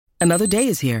Another day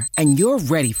is here, and you're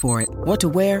ready for it. What to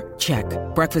wear? Check.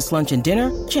 Breakfast, lunch, and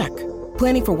dinner? Check.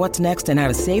 Planning for what's next and how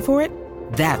to save for it?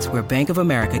 That's where Bank of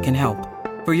America can help.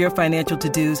 For your financial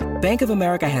to-dos, Bank of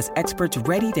America has experts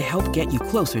ready to help get you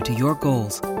closer to your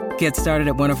goals. Get started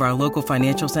at one of our local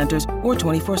financial centers or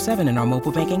 24/7 in our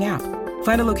mobile banking app.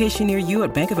 Find a location near you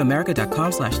at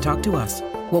bankofamerica.com/talktous.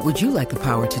 What would you like the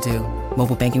power to do?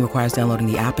 Mobile banking requires downloading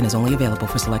the app and is only available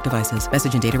for select devices.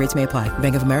 Message and data rates may apply.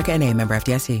 Bank of America N.A., member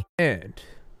FDIC. And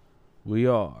we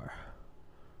are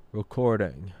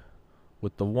recording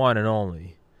with the one and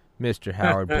only Mr.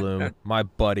 Howard Bloom, my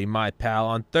buddy, my pal,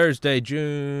 on Thursday,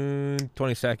 June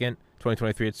 22nd,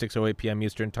 2023 at 6:08 p.m.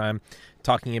 Eastern Time,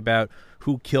 talking about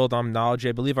who killed Omnology.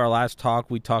 I believe our last talk,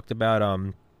 we talked about,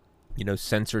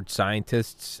 censored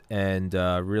scientists and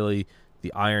really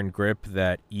the iron grip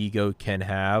that ego can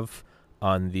have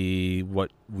on the what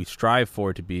we strive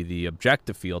for to be the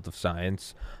objective field of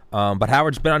science. But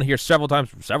Howard's been on here several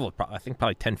times, I think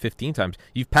probably 10, 15 times.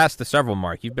 You've passed the several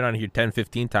mark. You've been on here 10,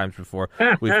 15 times before.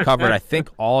 We've covered, I think,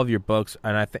 all of your books.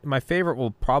 And I think my favorite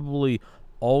will probably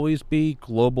always be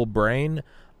Global Brain.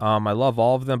 I love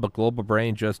all of them, but Global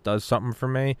Brain just does something for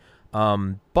me.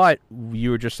 But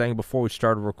you were just saying before we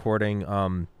started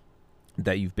recording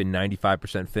that you've been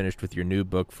 95% finished with your new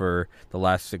book for the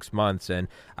last 6 months. And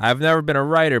I've never been a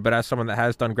writer, but as someone that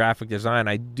has done graphic design,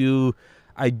 I do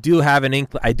have an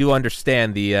I do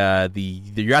understand the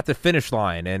you're at the finish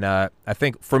line. And I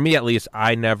think for me at least,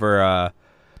 I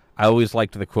always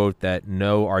liked the quote that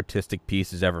no artistic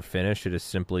piece is ever finished. It is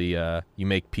simply you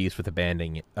make peace with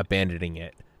abandoning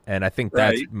it. And I think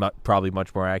that's probably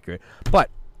much more accurate.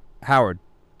 But Howard,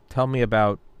 tell me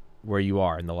about where you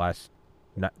are in the last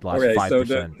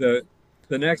 5%. So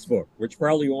the next book, which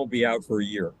probably won't be out for a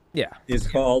year, is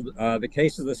called The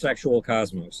Case of the Sexual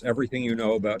Cosmos. Everything you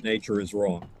know about nature is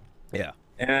wrong. Yeah.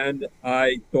 And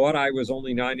I thought I was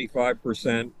only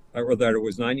 95%, or that it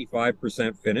was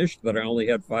 95% finished, that I only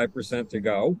had 5% to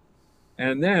go.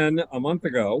 And then a month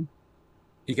ago,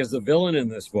 because the villain in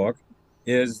this book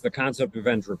is the concept of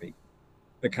entropy,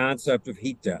 the concept of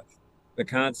heat death, the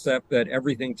concept that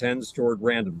everything tends toward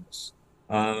randomness,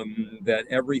 that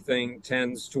everything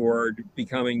tends toward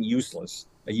becoming useless.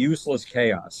 A useless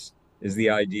chaos is the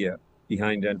idea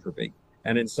behind entropy.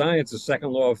 And in science, the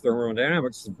second law of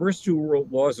thermodynamics, the first two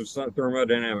laws of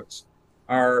thermodynamics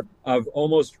are of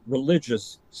almost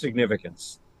religious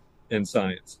significance in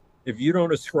science. If you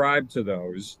don't ascribe to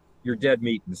those, you're dead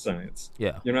meat in science.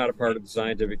 Yeah. You're not a part of the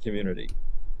scientific community.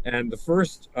 And the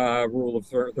first rule of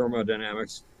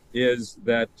thermodynamics is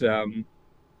that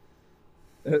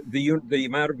the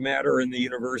amount of matter in the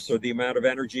universe, or the amount of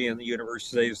energy in the universe,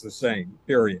 stays the same,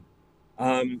 period.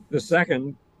 The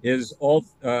second is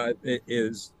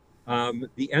the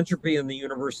entropy in the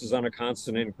universe is on a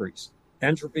constant increase.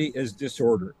 Entropy is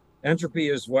disorder. Entropy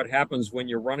is what happens when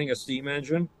you're running a steam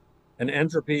engine, and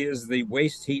entropy is the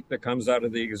waste heat that comes out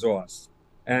of the exhaust.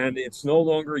 And it's no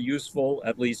longer useful,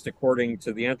 at least according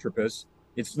to the entropists,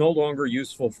 it's no longer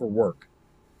useful for work.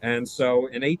 And so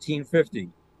in 1850,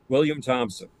 William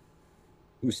Thomson,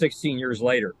 who 16 years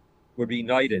later would be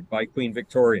knighted by Queen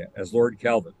Victoria as Lord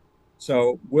Kelvin.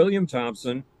 So William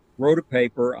Thomson wrote a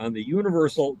paper on the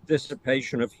universal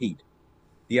dissipation of heat.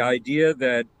 The idea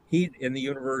that heat in the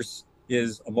universe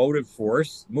is a motive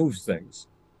force, moves things,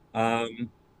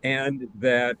 and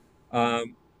that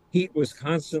heat was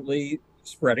constantly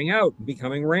spreading out,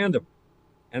 becoming random,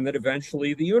 and that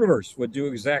eventually the universe would do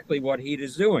exactly what heat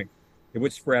is doing. It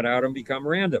would spread out and become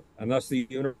random, and thus the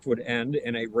universe would end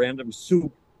in a random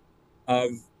soup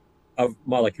of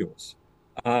molecules.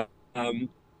 And in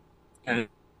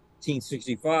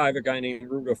 1865, a guy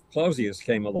named Rudolf Clausius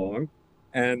came along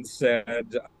and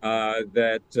said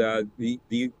that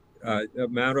the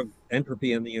amount of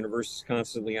entropy in the universe is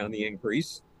constantly on the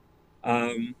increase.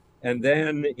 And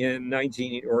then in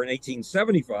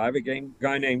 1875, a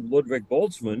guy named Ludwig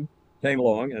Boltzmann came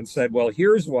along and said, well,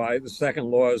 here's why the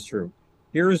second law is true.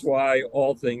 Here's why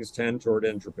all things tend toward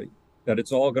entropy, that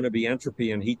it's all going to be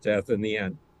entropy and heat death in the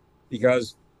end.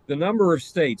 Because the number of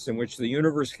states in which the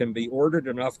universe can be ordered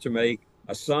enough to make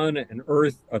a sun, an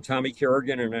earth, a Tommy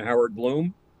Kerrigan, and a Howard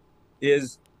Bloom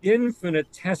is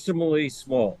infinitesimally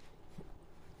small.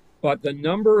 But the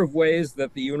number of ways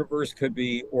that the universe could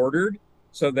be ordered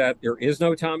so that there is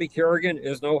no Tommy Kerrigan,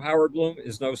 is no Howard Bloom,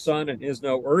 is no sun, and is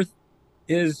no earth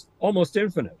is almost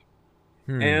infinite.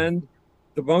 And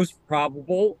the most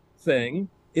probable thing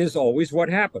is always what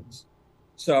happens.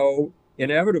 So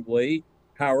inevitably,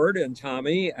 Howard and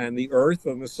Tommy and the earth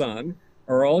and the sun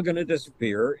are all going to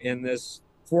disappear in this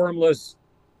formless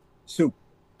soup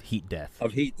heat death.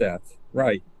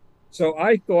 Right. So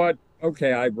I thought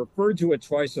okay, I referred to it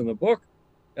twice in the book.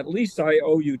 At least I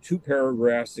owe you 2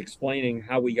 paragraphs explaining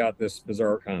how we got this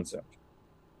bizarre concept.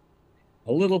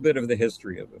 A little bit of the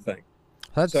history of the thing.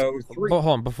 That's So three, hold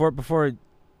on before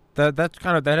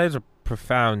that is a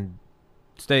profound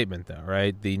statement, though,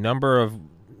 right? The number of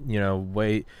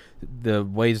the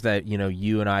ways that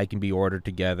you and I can be ordered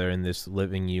together in this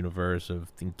living universe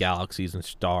of galaxies and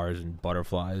stars and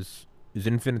butterflies is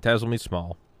infinitesimally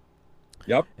small.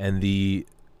 yep. And the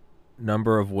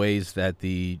number of ways that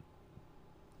the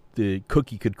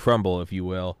cookie could crumble, if you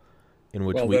will, in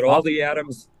which Well, we that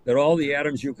all the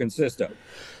atoms you consist of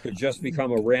could just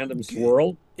become a random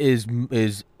swirl. is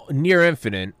near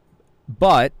infinite,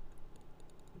 but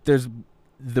there's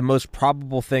the most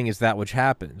probable thing is that which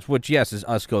happens, which, yes, is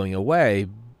us going away,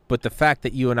 but the fact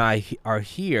that you and I are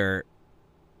here,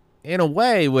 in a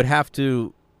way, would have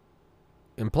to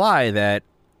imply that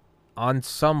on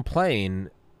some plane,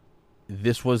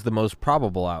 this was the most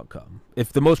probable outcome.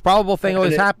 If the most probable thing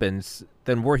always happens,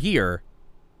 then we're here.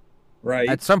 Right.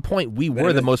 At some point, we Then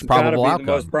were the it's most gotta probable be outcome.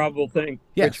 The most probable thing,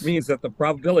 Yes. which means that the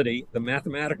probability, the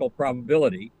mathematical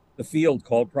probability, the field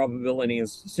called probability and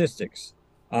statistics,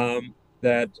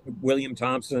 that William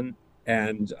Thomson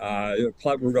and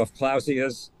Rudolf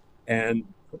Clausius and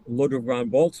Ludwig von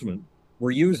Boltzmann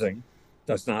were using,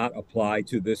 does not apply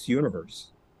to this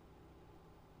universe.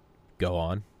 Go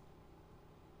on.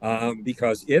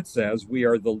 Because it says we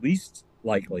are the least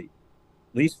likely,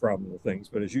 least probable things.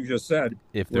 But as you just said,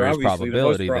 If we're there is obviously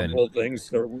probability, the most probable then things.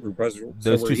 So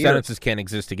those we're two here. sentences can't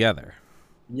exist together.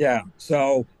 Yeah.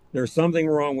 So there's something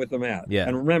wrong with the math. Yeah.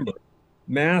 And remember,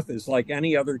 math is like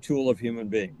any other tool of human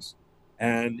beings,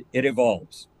 and it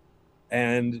evolves.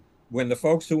 And when the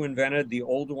folks who invented the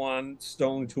Oldowan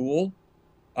stone tool,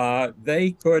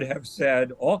 they could have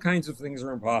said all kinds of things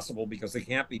are impossible because they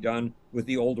can't be done with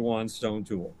the Oldowan stone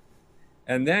tool.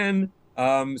 And then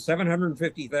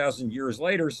 750,000 years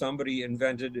later, somebody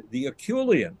invented the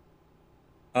Herculean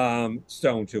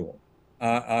stone tool.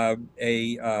 An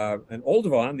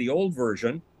Oldowan, the old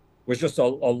version, was just a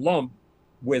lump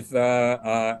with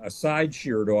a side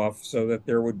sheared off so that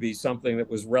there would be something that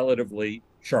was relatively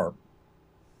sharp.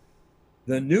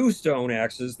 The new stone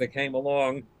axes that came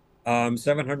along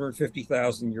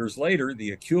 750,000 years later,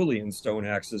 the Herculean stone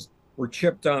axes, were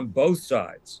chipped on both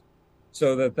sides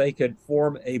so that they could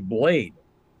form a blade,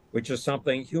 which is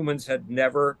something humans had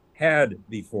never had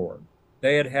before.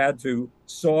 They had had to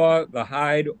saw the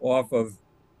hide off of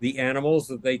the animals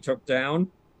that they took down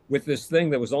with this thing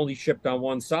that was only shipped on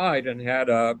one side and had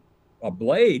a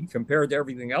blade compared to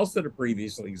everything else that had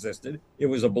previously existed. It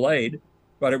was a blade,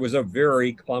 but it was a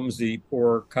very clumsy,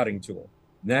 poor cutting tool.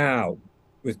 Now,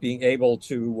 with being able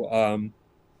to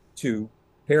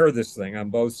pair this thing on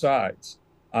both sides,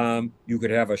 you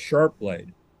could have a sharp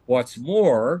blade. What's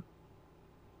more,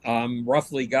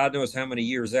 roughly God knows how many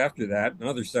years after that,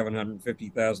 another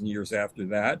 750,000 years after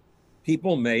that,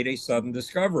 people made a sudden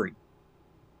discovery.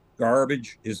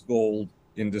 Garbage is gold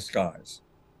in disguise.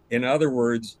 In other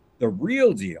words, the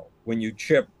real deal when you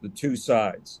chip the two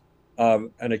sides of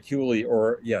an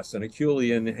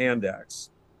Herculean hand axe,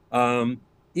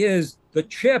 is the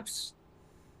chips.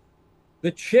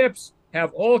 The chips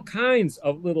have all kinds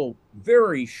of little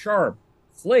very sharp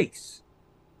flakes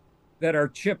that are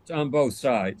chipped on both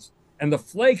sides. And the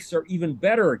flakes are even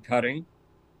better at cutting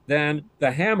than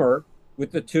the hammer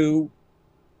with the two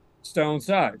stone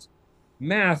sides.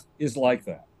 Math is like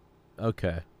that.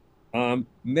 Okay.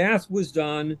 Math was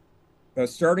done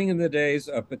starting in the days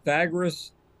of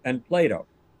Pythagoras and Plato.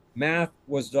 Math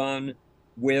was done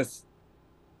with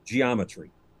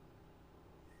geometry.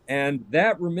 And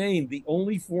that remained the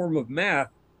only form of math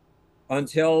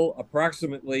until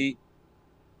approximately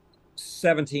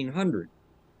 1700.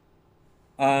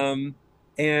 And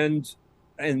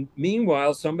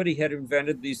meanwhile, somebody had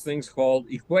invented these things called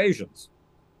equations.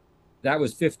 That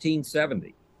was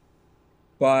 1570.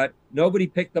 But nobody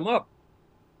picked them up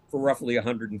for roughly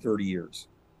 130 years.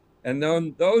 And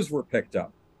then those were picked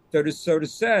up. So to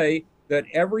say that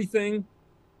everything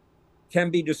can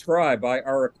be described by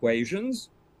our equations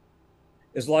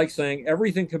is like saying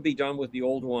everything can be done with the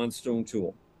Oldowan stone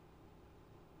tool.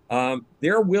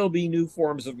 There will be new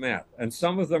forms of math, and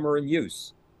some of them are in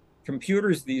use.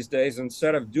 Computers these days,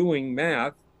 instead of doing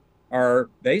math, are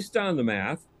based on the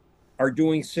math, are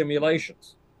doing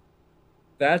simulations.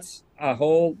 That's a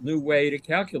whole new way to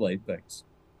calculate things.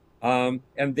 And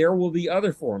there will be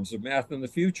other forms of math in the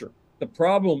future. The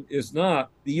problem is not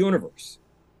the universe.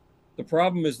 The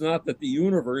problem is not that the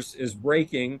universe is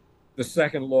breaking the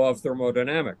second law of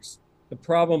thermodynamics. The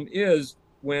problem is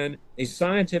when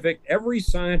every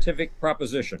scientific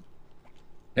proposition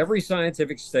Every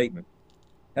scientific statement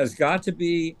has got to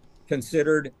be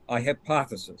considered a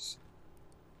hypothesis.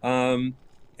 Um,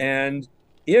 and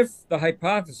if the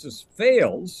hypothesis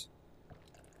fails,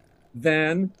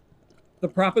 then the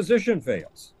proposition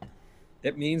fails.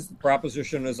 It means the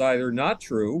proposition is either not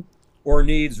true or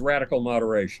needs radical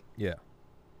moderation. Yeah.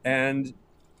 And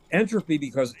entropy,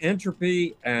 because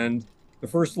entropy and the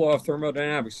first law of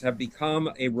thermodynamics have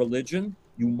become a religion,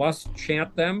 you must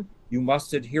chant them, you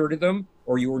must adhere to them,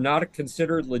 or you are not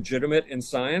considered legitimate in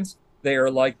science. They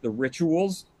are like the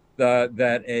rituals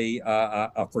that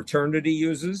a fraternity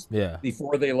uses Yeah.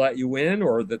 before they let you in,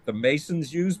 or that the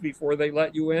Masons use before they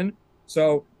let you in.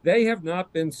 So they have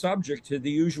not been subject to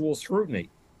the usual scrutiny.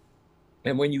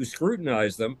 And when you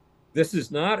scrutinize them, this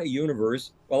is not a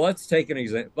universe. Well, let's take an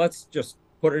example. Let's just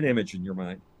put an image in your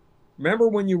mind. Remember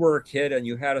when you were a kid and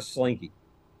you had a slinky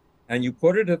and you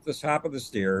put it at the top of the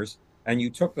stairs and you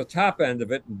took the top end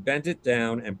of it and bent it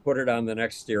down and put it on the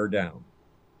next stair down.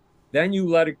 Then you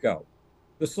let it go.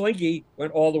 The slinky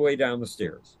went all the way down the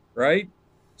stairs, right?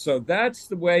 So that's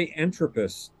the way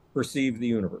entropists perceive the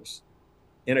universe,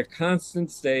 in a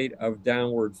constant state of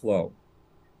downward flow.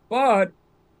 But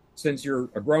since you're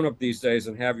a grown-up these days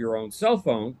and have your own cell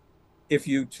phone, if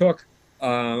you took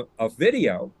a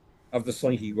video of the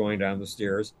slinky going down the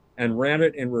stairs and ran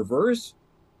it in reverse,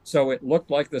 so it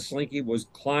looked like the slinky was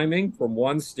climbing from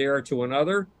one stair to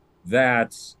another,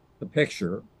 that's the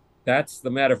picture, that's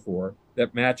the metaphor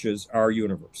that matches our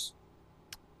universe.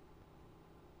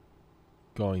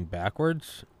 Going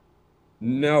backwards?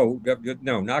 No,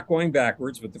 not going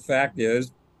backwards, but the fact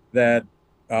is that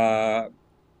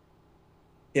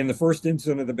in the first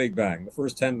instant of the Big Bang, the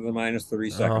first 10 to the minus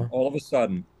 32nd, all of a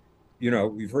sudden,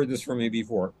 we've heard this from me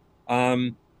before,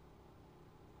 quarks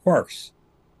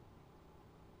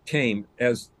came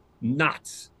as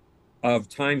knots of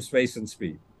time, space, and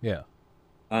speed. Yeah.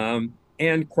 And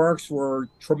quarks were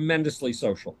tremendously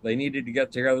social. They needed to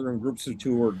get together in groups of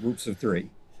 2 or groups of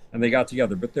 3, and they got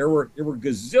together. But there were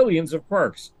gazillions of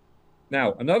quarks.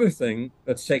 Now, another thing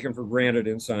that's taken for granted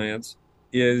in science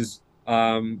is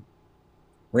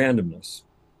randomness,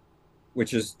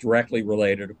 which is directly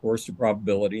related, of course, to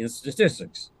probability and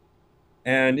statistics.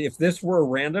 And if this were a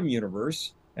random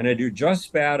universe and it had just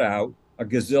spat out a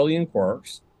gazillion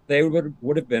quarks, they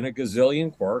would have been a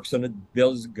gazillion quarks in a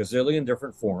gazillion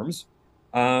different forms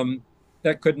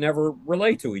that could never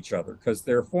relate to each other because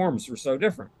their forms were so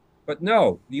different. But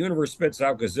no, the universe spits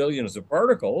out gazillions of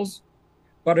particles,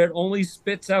 but it only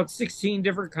spits out 16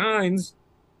 different kinds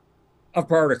of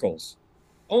particles.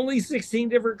 Only 16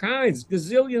 different kinds,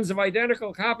 gazillions of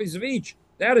identical copies of each.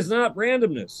 That is not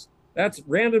randomness.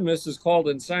 Randomness is called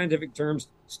in scientific terms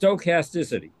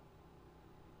stochasticity.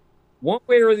 One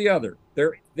way or the other.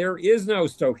 There is no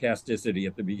stochasticity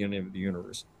at the beginning of the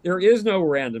universe. There is no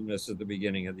randomness at the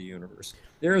beginning of the universe.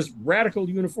 There is radical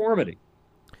uniformity.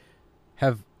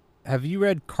 Have you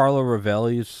read Carlo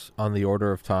Rovelli's On the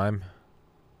Order of Time?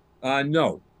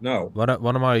 No. One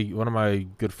of my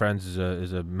good friends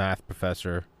is a math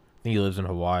professor. I think he lives in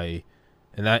Hawaii,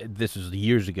 and this was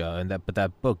years ago. But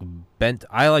that book bent.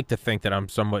 I like to think that I'm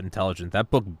somewhat intelligent.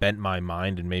 That book bent my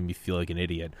mind and made me feel like an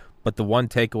idiot. But the one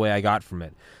takeaway I got from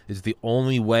it is the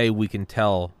only way we can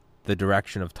tell the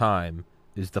direction of time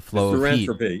is the flow of heat.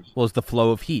 Entropy. Well, it's the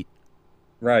flow of heat.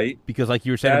 Right. Because like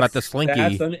you were saying about the slinky.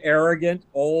 That's an arrogant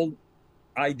old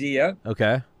idea.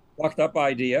 Okay. Fucked up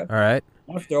idea. All right.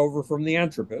 Left over from the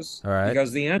entropists. All right.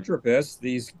 Because the entropists,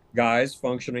 these guys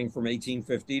functioning from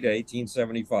 1850 to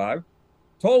 1875,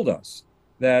 told us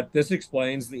that this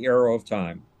explains the arrow of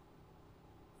time.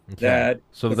 Okay. That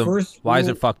so why is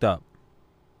it fucked up?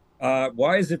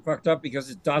 Why is it fucked up?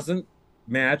 Because it doesn't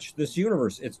match this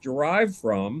universe. It's derived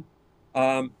from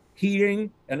heating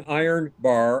an iron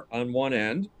bar on one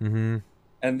end,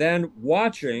 and then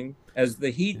watching as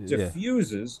the heat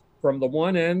diffuses from the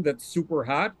one end that's super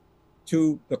hot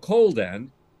to the cold end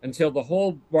until the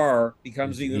whole bar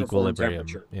becomes a uniform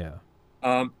temperature. Yeah.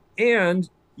 And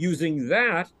using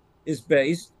that is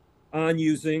based on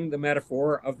using the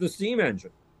metaphor of the steam engine.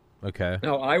 Okay.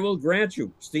 Now, I will grant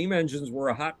you, steam engines were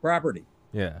a hot property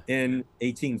in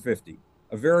 1850,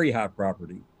 a very hot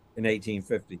property in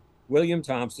 1850. William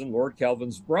Thomson, Lord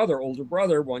Kelvin's older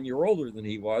brother, 1 year older than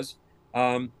he was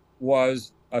a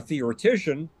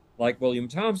theoretician like William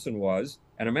Thomson was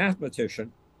and a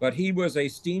mathematician, but he was a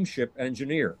steamship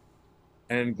engineer.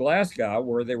 And Glasgow,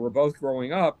 where they were both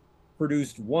growing up,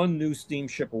 produced one new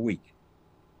steamship a week.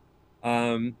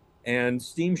 And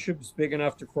steamships big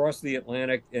enough to cross the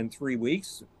Atlantic in 3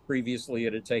 weeks. Previously,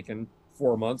 it had taken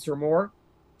 4 months or more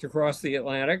to cross the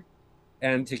Atlantic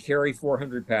and to carry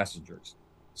 400 passengers.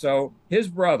 So his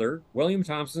brother, William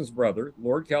Thomson's brother,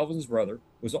 Lord Kelvin's brother,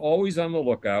 was always on the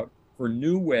lookout for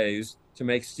new ways to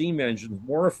make steam engines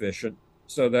more efficient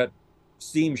so that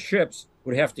steam ships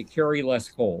would have to carry less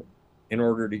coal in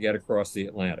order to get across the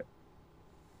Atlantic.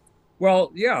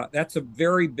 Well, yeah, that's a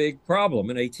very big problem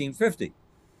in 1850.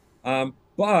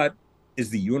 But is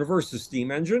the universe a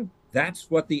steam engine? That's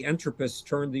what the entropists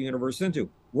turned the universe into.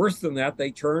 Worse than that,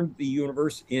 they turned the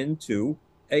universe into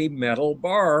a metal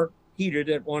bar heated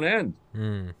at one end.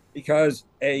 Because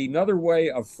another way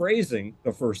of phrasing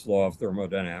the first law of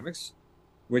thermodynamics,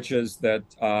 which is that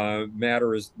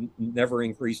matter is never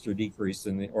increased or decreased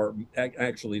or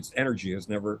actually its energy is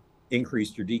never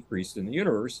increased or decreased in the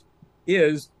universe,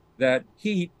 is that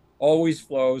heat always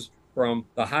flows from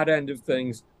the hot end of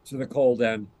things to the cold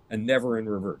end and never in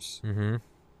reverse. Mm-hmm.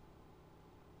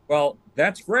 Well,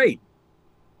 that's great.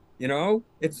 You know,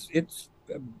 it's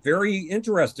very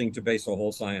interesting to base a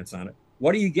whole science on it.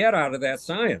 What do you get out of that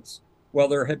science? Well,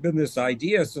 there had been this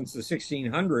idea since the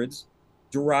 1600s,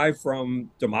 derived from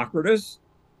Democritus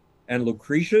and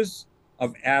Lucretius,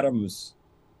 of atoms.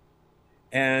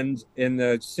 And in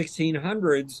the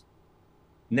 1600s,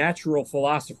 natural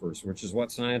philosophers, which is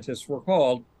what scientists were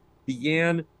called,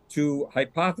 began to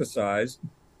hypothesize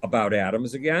about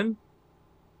atoms again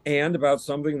and about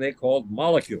something they called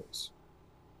molecules.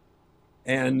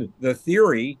 And the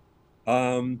theory,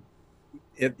 in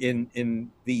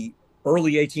the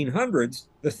early 1800s,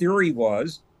 the theory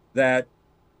was that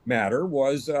matter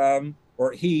was,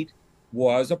 or heat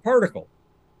was a particle,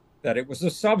 that it was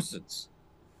a substance,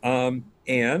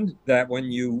 and that when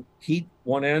you heat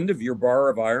one end of your bar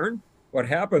of iron, what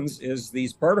happens is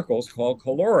these particles, called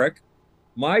caloric,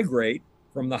 migrate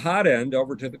from the hot end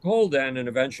over to the cold end and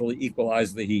eventually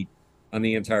equalize the heat on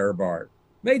the entire bar.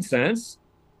 Made sense.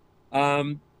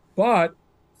 But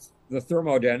the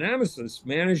thermodynamicists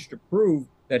managed to prove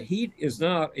that heat is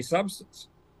not a substance.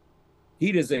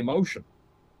 Heat is a motion.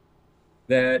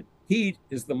 That heat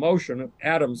is the motion of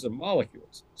atoms and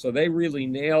molecules. So they really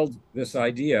nailed this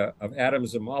idea of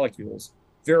atoms and molecules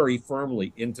very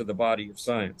firmly into the body of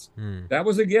science. That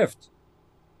was a gift.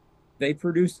 They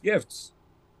produced gifts,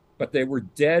 but they were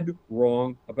dead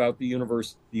wrong about the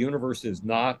universe. The universe is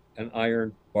not an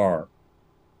iron bar.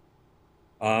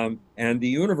 And the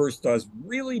universe does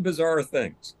really bizarre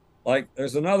things. Like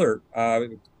there's another,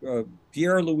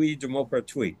 Pierre-Louis de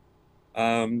Maupertuis,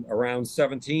 around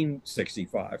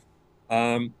 1765,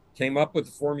 came up with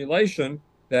the formulation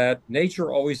that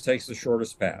nature always takes the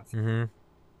shortest path. Mm-hmm.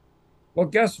 Well,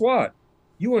 guess what?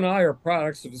 You and I are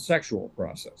products of the sexual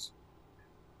process.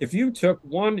 If you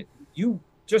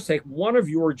just take one of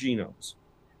your genomes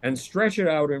and stretch it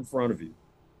out in front of you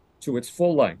to its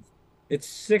full length, it's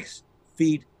 6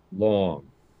 feet long,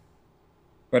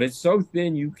 but it's so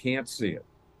thin you can't see it.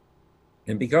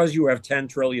 And because you have 10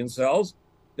 trillion cells,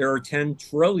 there are 10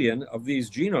 trillion of these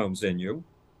genomes in you,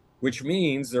 which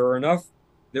means there are enough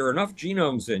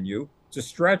genomes in you to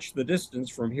stretch the distance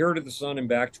from here to the sun and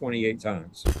back 28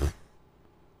 times.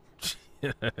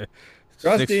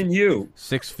 Just in you.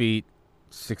 6 feet,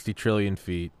 60 trillion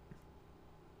feet.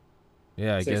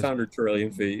 Yeah, I 600 guess.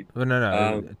 trillion feet. Oh,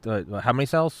 no. How many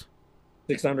cells?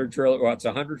 600 trillion. Well, it's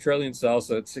 100 trillion cells,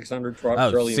 so it's 600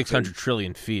 trillion. 600 feet.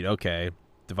 trillion feet. Okay.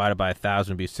 Divided by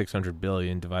 1,000 would be 600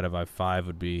 billion. Divided by 5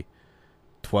 would be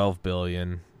 12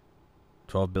 billion.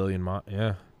 12 billion.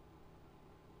 Yeah.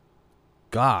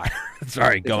 God.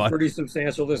 Sorry, go on. Pretty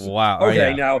substantial distance. Wow.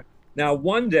 Okay, yeah. now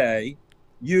one day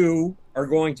you are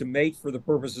going to mate for the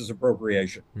purposes of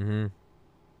procreation. Mm-hmm.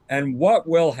 And what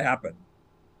will happen?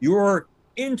 Your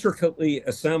intricately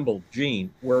assembled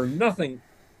gene, where nothing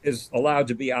is allowed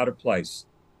to be out of place.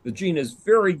 The gene is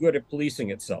very good at policing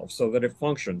itself so that it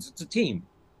functions. It's a team.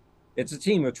 It's a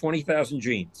team of 20,000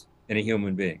 genes in a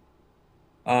human being.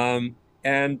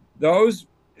 And those,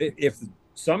 if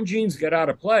some genes get out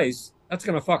of place, that's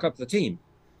going to fuck up the team.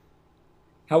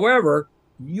 However,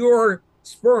 your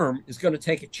sperm is going to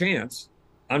take a chance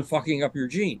on fucking up your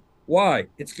gene. Why?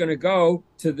 It's going to go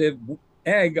to the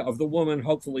egg of the woman,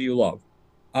 hopefully you love.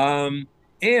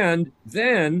 And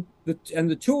then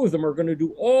the two of them are going to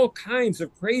do all kinds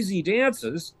of crazy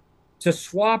dances to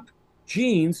swap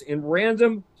genes in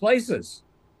random places.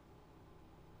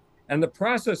 And the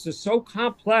process is so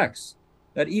complex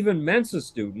that even Mensa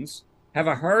students have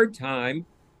a hard time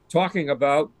talking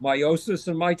about meiosis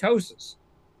and mitosis,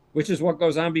 which is what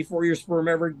goes on before your sperm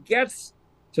ever gets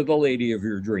to the lady of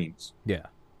your dreams. Yeah.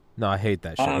 No, I hate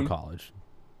that shit in college.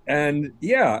 And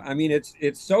yeah, I mean,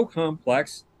 it's so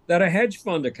complex that a hedge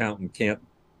fund accountant can't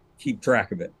keep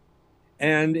track of it.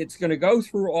 And it's going to go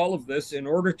through all of this in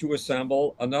order to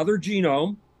assemble another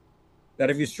genome that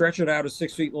if you stretch it out is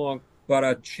 6 feet long, but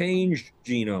a changed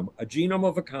genome, a genome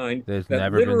of a kind That's that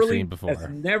never been seen literally has before.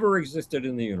 never existed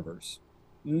in the universe.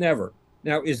 Never.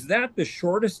 Now, is that the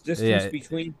shortest distance Yeah.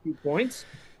 between 2 points?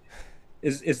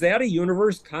 Is that a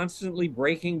universe constantly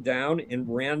breaking down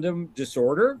in random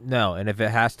disorder? No, and if it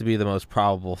has to be the most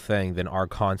probable thing, then our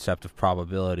concept of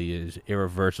probability is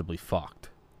irreversibly fucked.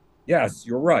 Yes,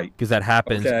 you're right. Because that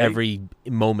happens Okay. every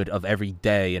moment of every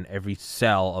day in every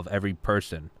cell of every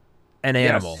person, an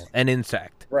animal, Yes. an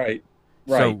insect. Right.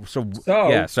 Right.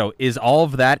 So is all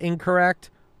of that incorrect,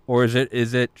 or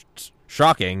is it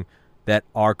shocking that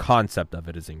our concept of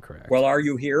it is incorrect? Well, are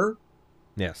you here?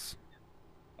 Yes.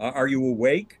 Are you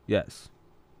awake? Yes.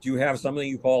 Do you have something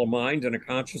you call a mind and a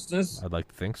consciousness? I'd like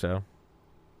to think so.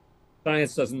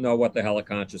 Science doesn't know what the hell a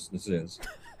consciousness is.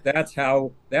 That's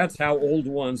how old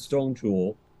one stone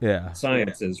tool Yeah.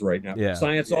 science is right now. Yeah.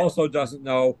 Science also doesn't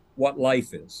know what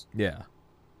life is. Yeah.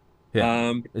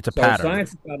 Yeah. It's a So pattern.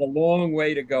 science has got a long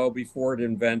way to go before it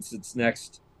invents its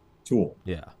next tool,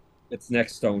 Yeah. its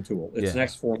next stone tool, its Yeah.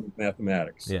 next form of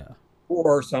mathematics, Yeah.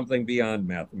 or something beyond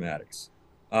mathematics.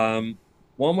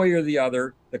 One way or the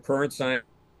other, the current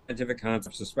scientific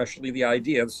concepts, especially the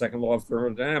idea, the second law of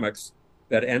thermodynamics,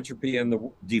 that entropy in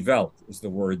the die Welt is the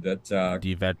word that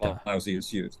Die Welt.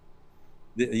 Clausius used.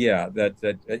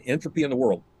 That entropy in the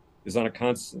world is on a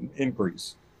constant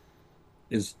increase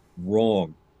is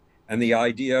wrong. And the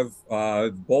idea of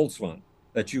Boltzmann,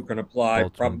 that you can apply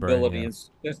Boltzmann probability brain, yeah. and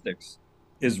statistics,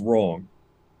 is wrong.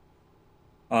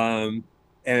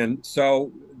 And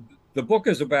so the book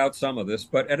is about some of this,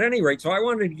 but at any rate, so I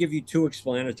wanted to give you two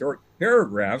explanatory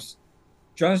paragraphs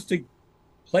just to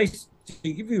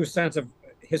give you a sense of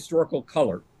historical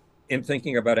color in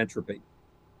thinking about entropy.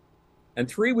 And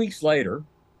 3 weeks later,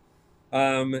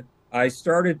 I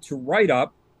started to write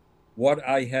up what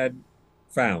I had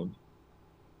found.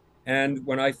 And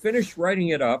when I finished writing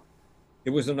it up, it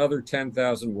was another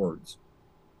 10,000 words.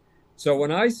 So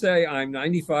when I say I'm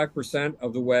 95%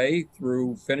 of the way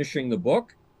through finishing the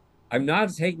book, I'm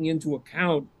not taking into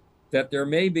account that there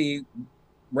may be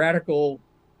radical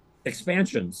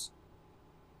expansions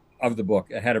of the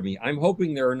book ahead of me. I'm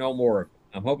hoping there are no more of them.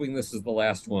 I'm hoping this is the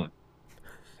last one.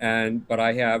 But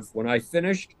when I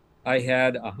finished, I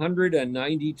had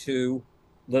 192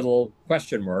 little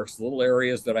question marks, little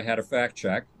areas that I had to fact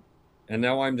check. And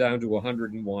now I'm down to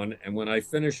 101. And when I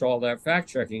finish all that fact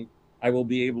checking, I will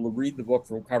be able to read the book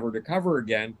from cover to cover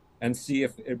again and see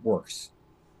if it works.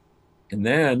 And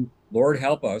then, Lord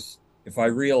help us, if I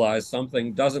realize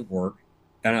something doesn't work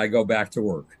and I go back to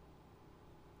work.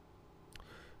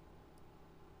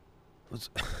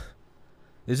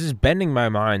 This is bending my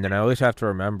mind, and I always have to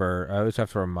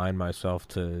remind myself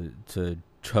to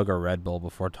chug a Red Bull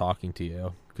before talking to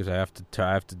you, because I have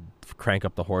to crank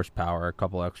up the horsepower a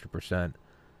couple extra percent.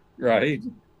 Right.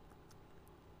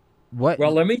 What?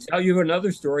 Well, let me tell you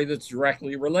another story that's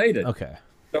directly related. Okay.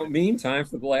 So meantime,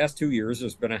 for the last 2 years,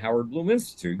 there's been a Howard Bloom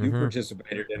Institute. You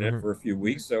participated in it for a few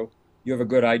weeks, so you have a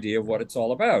good idea of what it's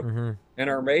all about. And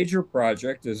our major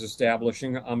project is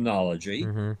establishing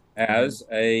Omnology as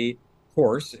a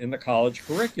course in the college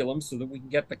curriculum so that we can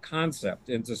get the concept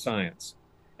into science.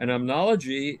 And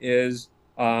Omnology is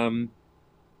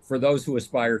for those who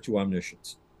aspire to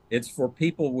omniscience. It's for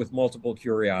people with multiple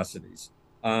curiosities.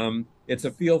 It's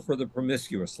a field for the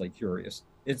promiscuously curious.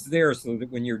 It's there so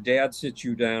that when your dad sits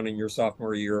you down in your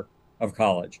sophomore year of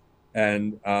college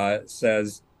and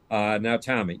says, now,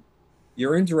 Tommy,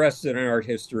 you're interested in art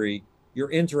history,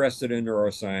 you're interested in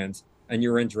neuroscience, and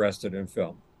you're interested in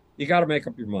film. You got to make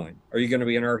up your mind. Are you going to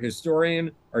be an art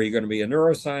historian? Are you going to be a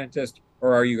neuroscientist?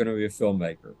 Or are you going to be a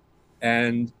filmmaker?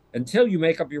 And until you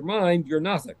make up your mind, you're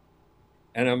nothing.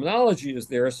 And Omnology is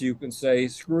there so you can say,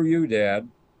 screw you, Dad.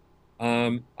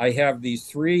 I have these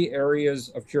 3 areas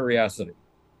of curiosity.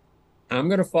 I'm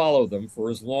going to follow them for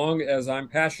as long as I'm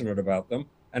passionate about them.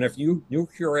 And if new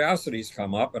curiosities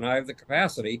come up and I have the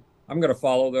capacity, I'm going to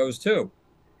follow those too.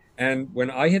 And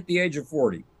when I hit the age of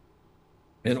 40,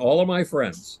 and all of my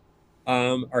friends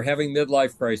are having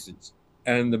midlife crises,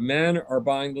 and the men are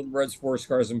buying little red sports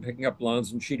cars and picking up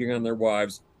blondes and cheating on their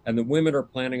wives, and the women are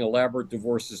planning elaborate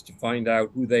divorces to find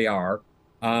out who they are,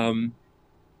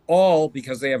 all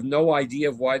because they have no idea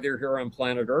of why they're here on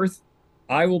planet Earth,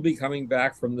 I will be coming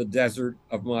back from the desert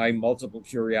of my multiple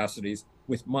curiosities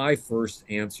with my first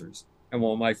answers. And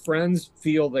while my friends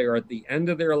feel they are at the end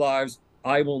of their lives,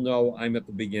 I will know I'm at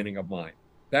the beginning of mine.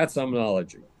 That's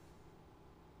Omnology.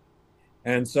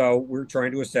 And so we're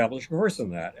trying to establish a course in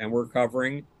that. And we're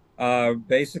covering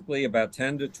basically about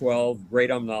 10 to 12 great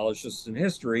omnologists in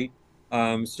history,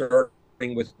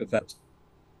 starting with Pythagoras.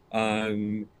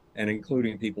 and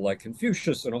including people like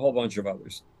Confucius and a whole bunch of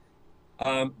others.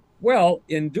 Well,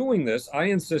 in doing this, I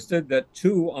insisted that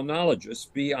two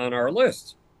omnologists be on our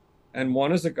list. And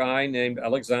one is a guy named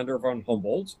Alexander von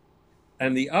Humboldt,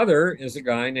 and the other is a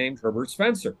guy named Herbert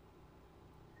Spencer.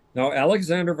 Now,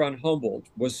 Alexander von Humboldt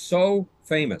was so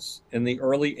famous in the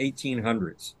early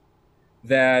 1800s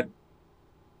that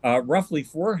roughly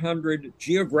 400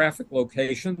 geographic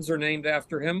locations are named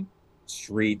after him: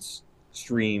 streets,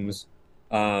 streams,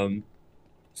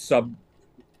 suburbs,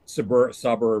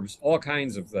 all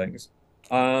kinds of things.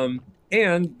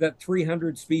 And that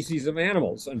 300 species of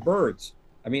animals and birds,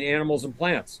 animals and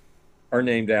plants, are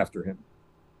named after him.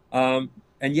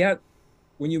 And yet,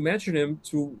 when you mention him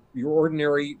to your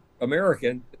ordinary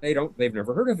American, they've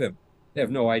never heard of him. They have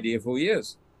no idea who he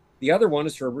is. The other one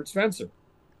is Herbert Spencer.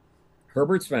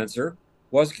 Herbert Spencer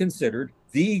was considered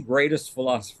the greatest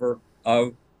philosopher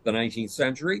of the 19th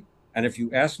century. And if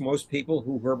you ask most people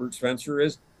who Herbert Spencer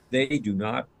is, they do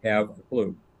not have a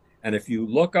clue. And if you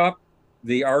look up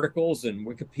the articles in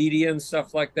Wikipedia and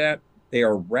stuff like that, they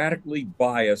are radically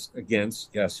biased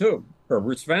against, guess who?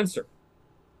 Herbert Spencer.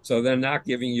 So they're not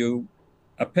giving you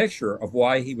a picture of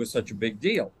why he was such a big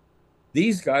deal.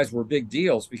 These guys were big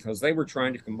deals because they were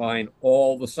trying to combine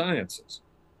all the sciences.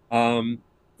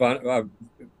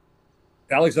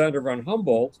 Alexander von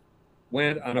Humboldt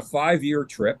went on a 5-year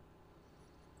trip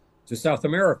to South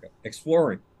America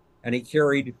exploring, and he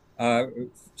carried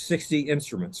 60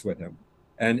 instruments with him.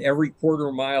 And every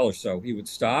quarter mile or so, he would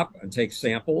stop and take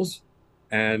samples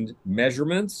and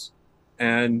measurements,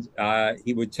 and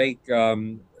he would take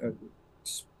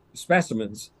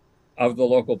specimens of the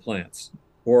local plants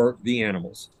or the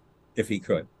animals, if he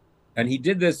could. And he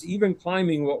did this even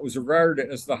climbing what was regarded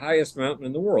as the highest mountain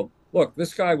in the world. Look,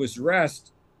 this guy was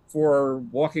dressed for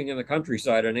walking in the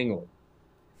countryside in England.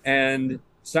 And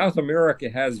South America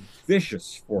has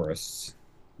vicious forests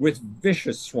with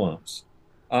vicious swamps.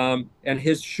 And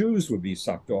his shoes would be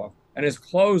sucked off, and his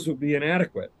clothes would be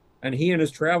inadequate. And he and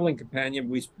his traveling companion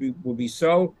would be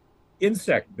so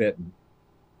insect bitten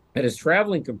that his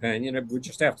traveling companion would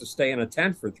just have to stay in a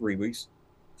tent for 3 weeks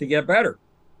to get better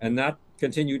and not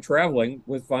continue traveling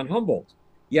with von Humboldt.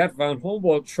 Yet von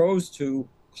Humboldt chose to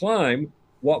climb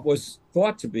what was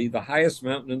thought to be the highest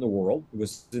mountain in the world. It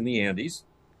was in the Andes,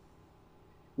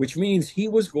 which means he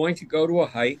was going to go to a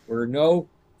height where no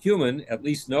human, at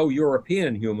least no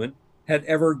European human, had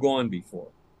ever gone before.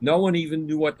 No one even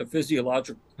knew what the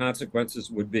physiological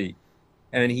consequences would be.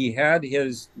 And he had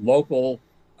his local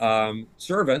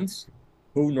servants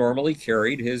who normally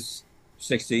carried his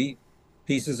 60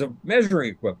 pieces of measuring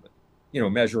equipment,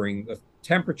 measuring the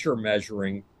temperature,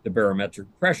 measuring the barometric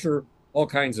pressure, all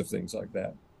kinds of things like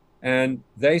that. And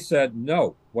they said,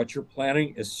 no, what you're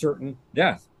planning is certain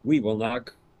death. We will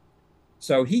not.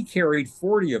 So he carried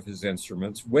 40 of his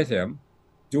instruments with him,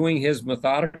 doing his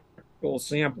methodical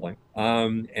sampling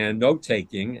and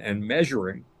note-taking and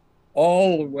measuring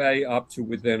all the way up to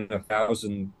within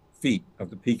 1,000 feet of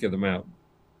the peak of the mountain,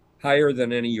 higher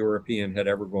than any European had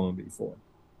ever gone before,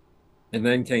 and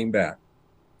then came back.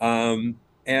 And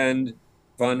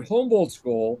von Humboldt's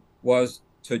goal was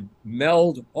to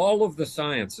meld all of the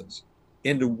sciences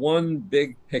into one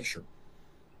big picture.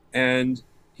 And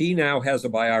he now has a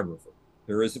biographer.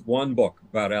 There is one book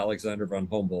about Alexander von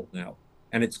Humboldt now,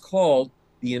 and it's called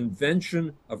The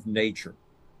Invention of Nature,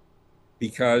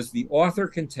 because the author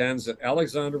contends that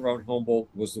Alexander von Humboldt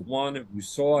was the one who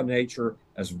saw nature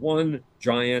as one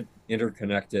giant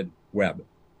interconnected web.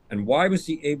 And why was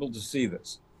he able to see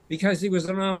this? Because he was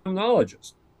an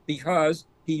omnologist, because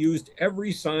he used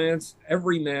every science,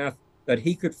 every math that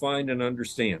he could find and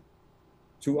understand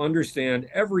to understand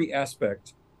every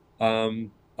aspect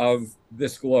of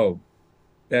this globe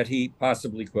that he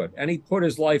possibly could. And he put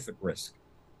his life at risk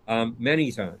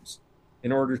many times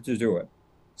in order to do it.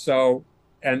 So,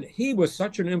 and he was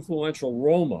such an influential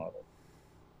role model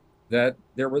that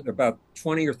there were about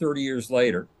 20 or 30 years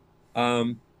later,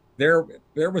 there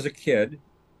was a kid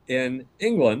in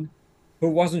England who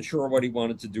wasn't sure what he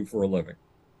wanted to do for a living.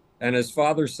 And his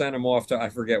father sent him off to, I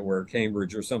forget where,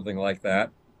 Cambridge or something like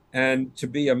that, and to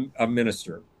be a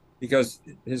minister, because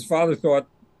his father thought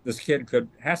this kid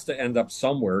has to end up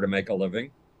somewhere to make a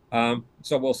living.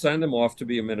 So we'll send him off to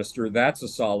be a minister. That's a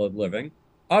solid living.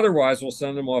 Otherwise, we'll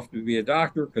send him off to be a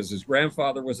doctor because his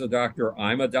grandfather was a doctor.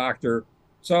 I'm a doctor.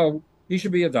 So he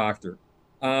should be a doctor.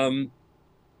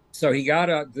 So he got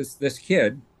out, this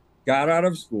kid got out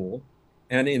of school,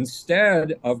 and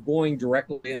instead of going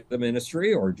directly into the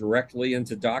ministry or directly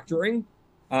into doctoring,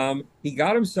 he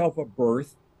got himself a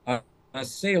berth on a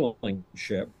sailing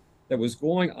ship that was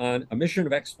going on a mission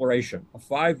of exploration, a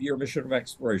 5-year mission of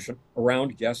exploration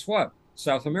around, guess what?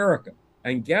 South America.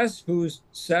 And guess whose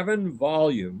 7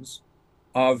 volumes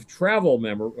of travel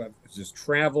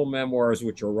memoirs,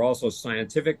 which are also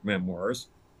scientific memoirs,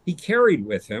 he carried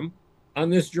with him on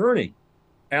this journey?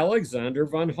 Alexander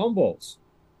von Humboldt's.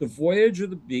 The Voyage of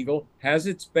the Beagle has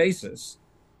its basis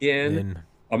in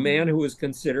a man who is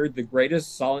considered the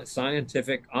greatest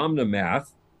scientific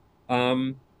omnimath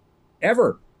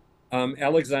ever,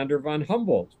 Alexander von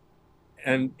Humboldt.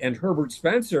 And Herbert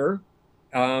Spencer,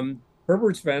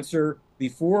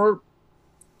 before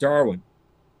Darwin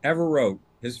ever wrote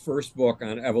his first book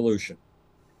on evolution.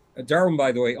 Darwin,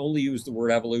 by the way, only used the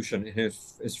word evolution in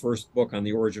his first book on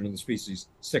the origin of the species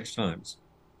 6 times.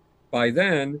 By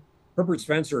then, Herbert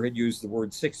Spencer had used the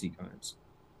word 60 times.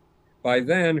 By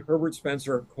then, Herbert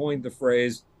Spencer coined the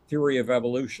phrase theory of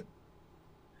evolution.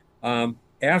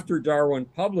 After Darwin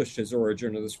published his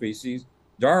Origin of the Species,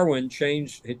 Darwin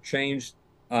changed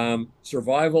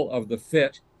survival of the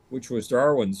fit, which was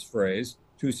Darwin's phrase,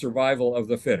 to survival of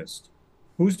the fittest.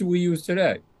 Whose do we use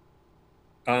today?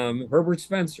 Herbert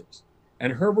Spencer's.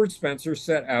 And Herbert Spencer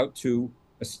set out to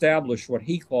establish what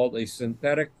he called a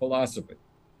synthetic philosophy,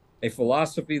 a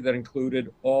philosophy that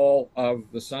included all of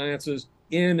the sciences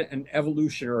in an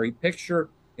evolutionary picture,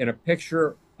 in a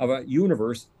picture of a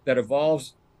universe that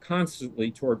evolves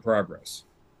constantly toward progress.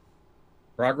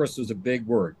 Progress is a big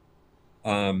word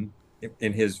in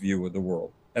his view of the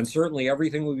world. And certainly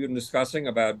everything we've been discussing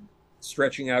about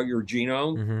stretching out your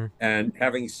genome and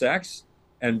having sex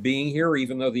and being here,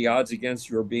 even though the odds against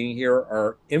your being here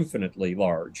are infinitely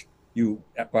large. You,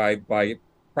 by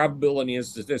probability and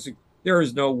statistics, there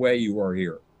is no way you are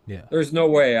here. Yeah. There's no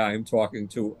way I'm talking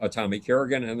to a Tommy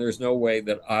Kerrigan, and there's no way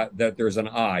that there's an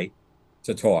I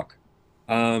to talk.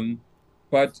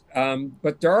 But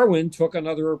Darwin took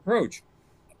another approach.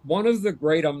 One of the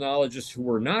great omnologists who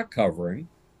we're not covering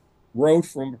wrote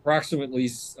from approximately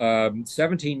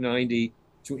 1790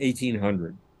 to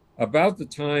 1800, about the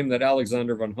time that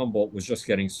Alexander von Humboldt was just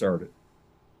getting started.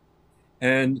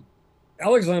 And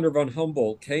Alexander von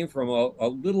Humboldt came from a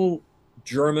little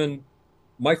German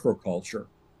microculture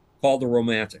called the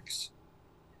Romantics.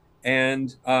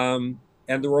 And the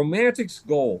Romantics'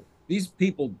 goal, these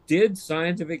people did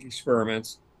scientific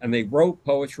experiments and they wrote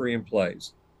poetry and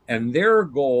plays. And their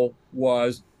goal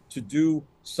was to do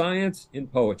science in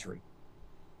poetry.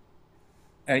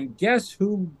 And guess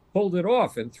who pulled it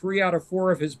off in 3 out of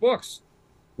 4 of his books?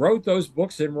 Wrote those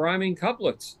books in rhyming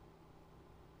couplets.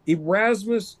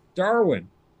 Erasmus Darwin,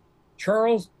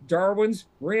 Charles Darwin's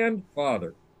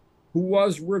grandfather, who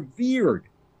was revered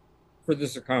for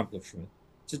this accomplishment.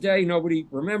 Today, nobody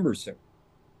remembers him.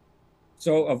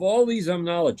 So of all these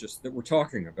omnologists that we're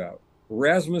talking about,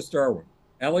 Erasmus Darwin,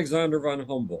 Alexander von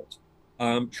Humboldt,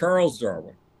 Charles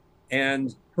Darwin,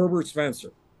 and Herbert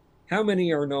Spencer, how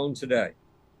many are known today?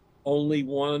 Only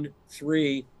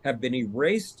 3 have been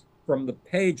erased from the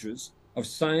pages of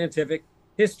scientific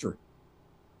history.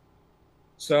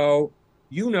 So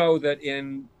you know that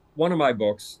in one of my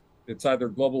books, it's either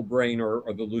Global Brain or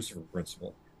the Lucifer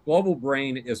Principle. Global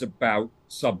Brain is about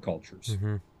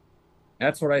subcultures.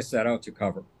 That's what I set out to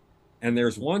cover. And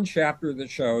there's one chapter that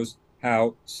shows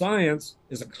how science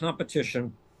is a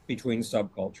competition between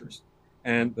subcultures.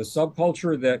 And the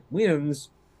subculture that wins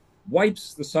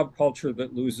wipes the subculture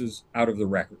that loses out of the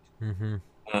record,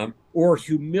 or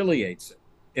humiliates it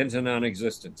into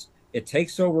non-existence. It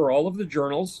takes over all of the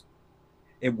journals.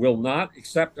 It will not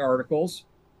accept articles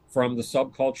from the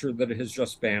subculture that it has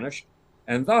just banished.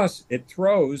 And thus, it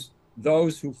throws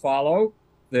those who follow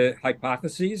the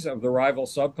hypotheses of the rival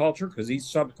subculture, because each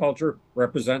subculture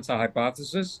represents a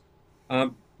hypothesis.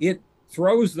 It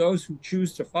throws those who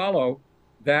choose to follow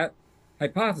that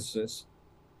hypothesis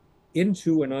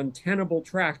into an untenable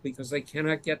track because they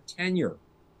cannot get tenure.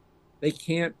 They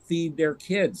can't feed their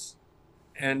kids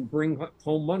and bring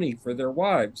home money for their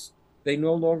wives. They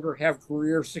no longer have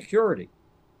career security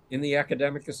in the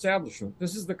academic establishment.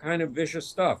 This is the kind of vicious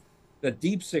stuff that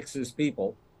deep sixes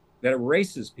people, that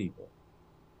erases people,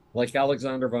 like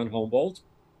Alexander von Humboldt,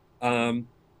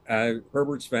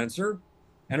 Herbert Spencer,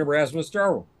 and Erasmus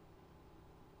Darwin.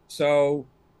 So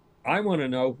I want to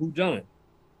know who done it.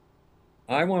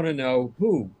 I want to know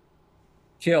who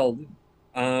killed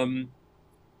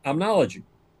omnology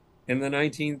in the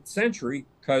 19th century,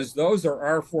 because those are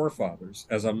our forefathers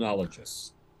as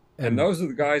omnologists. And those are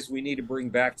the guys we need to bring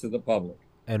back to the public.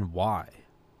 And why?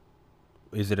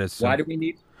 Is it as why do we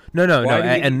need? No.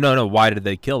 Why did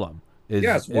they kill them?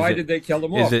 Why did they kill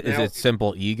them off? Is it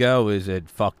simple ego? Is it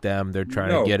fuck them? They're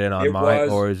trying to get in on mine,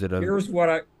 or is it a?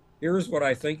 Here's what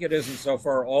I think it is, and so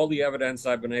far all the evidence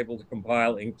I've been able to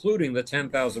compile, including the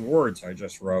 10,000 words I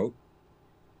just wrote,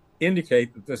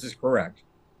 indicate that this is correct.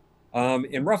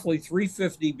 In roughly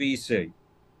 350 BC,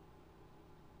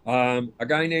 a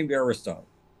guy named Aristotle,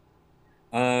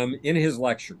 in his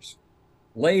lectures,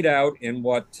 laid out in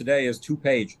what today is 2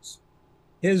 pages,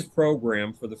 his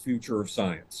program for the future of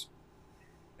science.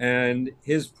 And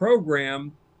his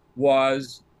program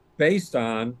was based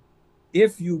on,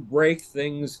 if you break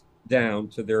things down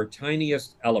to their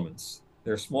tiniest elements,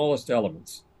 their smallest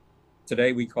elements,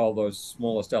 today we call those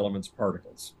smallest elements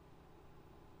particles,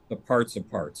 the parts of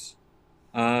parts.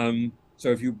 So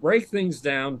if you break things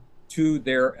down to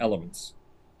their elements,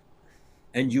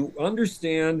 and you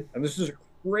understand, and this is a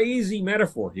crazy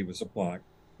metaphor he was applying,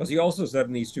 because he also said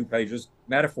in these 2 pages,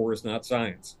 metaphor is not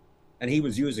science, and he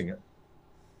was using it.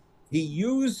 He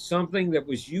used something that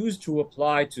was used to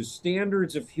apply to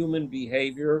standards of human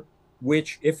behavior,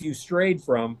 which if you strayed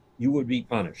from, you would be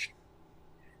punished.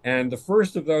 And the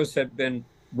first of those had been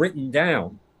written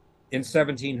down in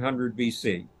 1700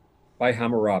 BC by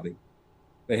Hammurabi.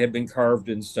 They had been carved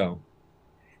in stone.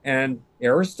 And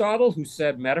Aristotle, who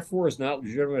said metaphor is not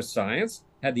legitimate science,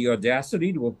 had the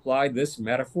audacity to apply this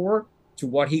metaphor to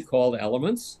what he called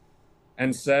elements,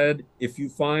 and said, if you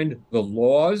find the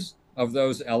laws of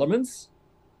those elements,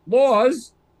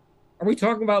 laws, are we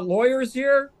talking about lawyers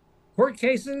here? Court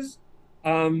cases?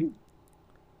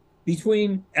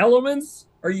 Between elements?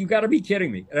 Or you got to be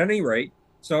kidding me. At any rate,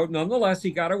 so nonetheless,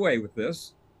 he got away with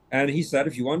this. And he said,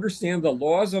 if you understand the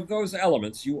laws of those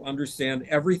elements, you understand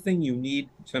everything you need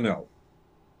to know.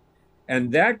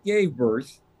 And that gave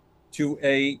birth to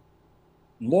a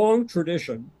long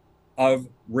tradition of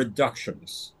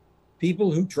reductionists,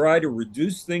 people who try to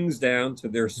reduce things down to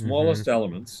their smallest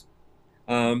elements,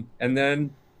 and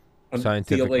then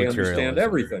feel they understand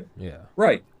everything. Yeah.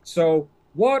 Right. So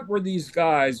what were these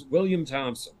guys, William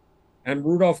Thomson and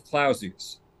Rudolf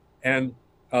Clausius and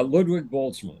Ludwig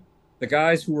Boltzmann, the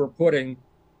guys who were putting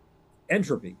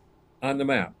entropy on the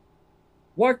map?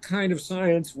 What kind of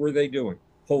science were they doing?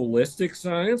 Holistic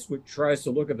science, which tries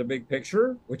to look at the big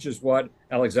picture, which is what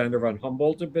Alexander von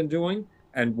Humboldt had been doing,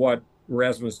 and what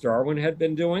Erasmus Darwin had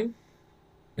been doing,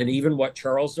 and even what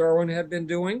Charles Darwin had been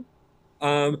doing?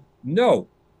 No,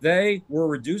 they were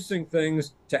reducing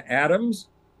things to atoms,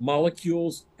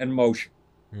 molecules, and motion.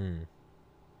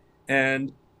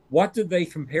 And what did they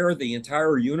compare the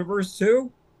entire universe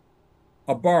to?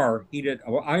 An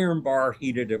iron bar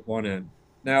heated at one end.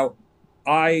 Now,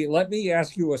 let me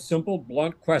ask you a simple,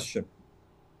 blunt question.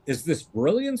 Is this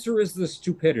brilliance or is this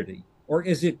stupidity? Or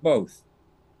is it both?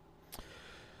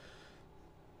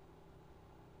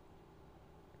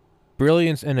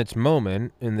 Brilliance in its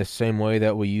moment, in the same way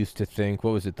that we used to think,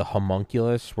 what was it, the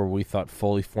homunculus, where we thought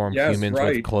fully formed humans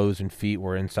with clothes and feet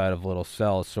were inside of little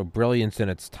cells. So brilliance in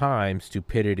its time,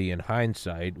 stupidity in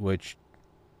hindsight,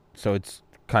 so it's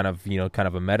kind of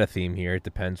a meta theme here. It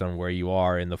depends on where you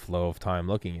are in the flow of time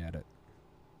looking at it.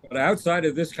 But outside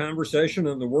of this conversation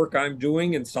and the work I'm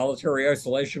doing in solitary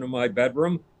isolation in my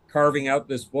bedroom, carving out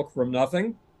this book from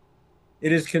nothing,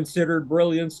 it is considered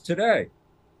brilliance today.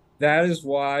 That is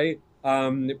why,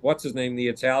 what's his name, the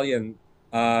Italian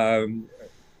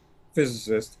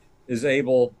physicist, is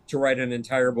able to write an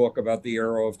entire book about the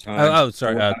arrow of time.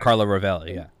 Carlo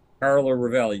Rovelli, yeah. Carlo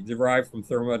Rovelli, derived from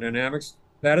thermodynamics.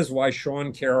 That is why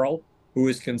Sean Carroll, who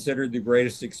is considered the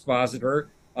greatest expositor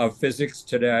of physics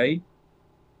today,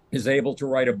 is able to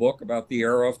write a book about the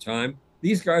arrow of time.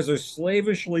 These guys are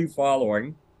slavishly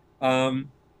following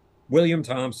William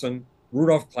Thomson,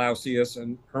 Rudolf Clausius,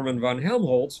 and Hermann von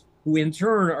Helmholtz, who in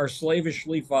turn are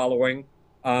slavishly following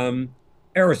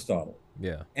Aristotle.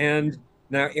 Yeah. And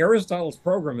now Aristotle's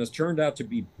program has turned out to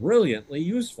be brilliantly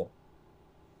useful,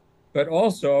 but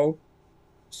also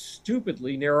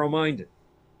stupidly narrow-minded,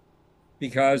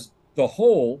 because the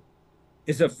whole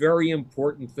is a very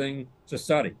important thing to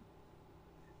study.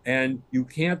 And you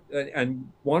can't,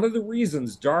 and one of the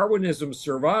reasons Darwinism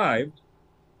survived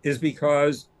is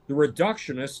because the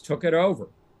reductionists took it over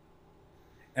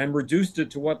and reduced it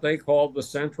to what they called the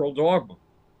central dogma,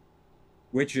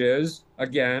 which is,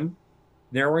 again,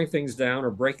 narrowing things down or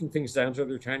breaking things down to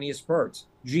their tiniest parts.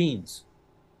 Genes.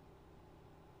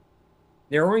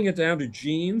 Narrowing it down to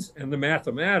genes and the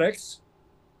mathematics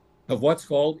of what's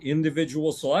called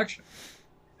individual selection.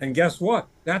 And guess what?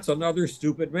 That's another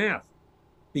stupid math,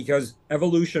 because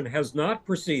evolution has not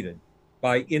proceeded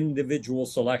by individual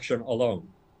selection alone.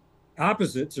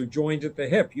 Opposites are joined at the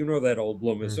hip. You know that old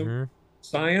Bloomism. Mm-hmm.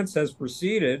 Science has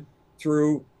proceeded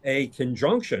through a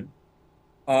conjunction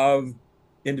of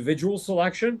individual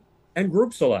selection and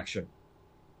group selection.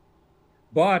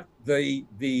 But the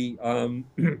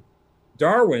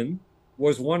Darwin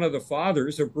was one of the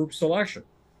fathers of group selection.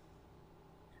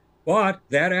 But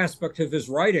that aspect of his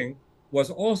writing was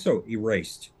also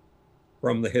erased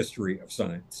from the history of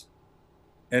science.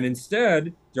 And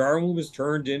instead, Darwin was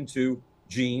turned into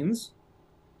genes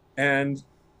and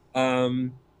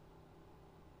and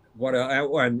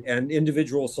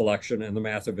individual selection and the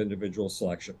math of individual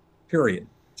selection, period.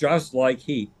 Just like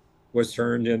heat was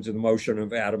turned into the motion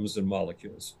of atoms and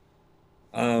molecules.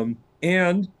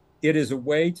 And it is a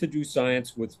way to do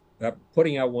science with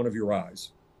putting out one of your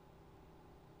eyes.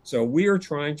 So we are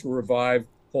trying to revive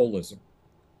holism,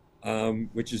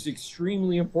 which is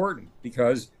extremely important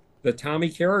because the Tommy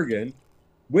Kerrigan,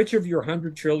 which of your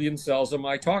 100 trillion cells am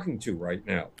I talking to right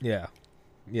now? Yeah.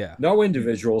 No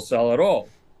individual cell at all.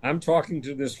 I'm talking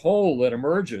to this whole that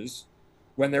emerges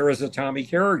when there is a Tommy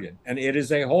Kerrigan, and it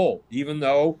is a whole. Even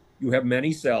though you have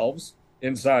many cells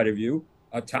inside of you,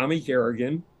 a Tommy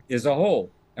Kerrigan is a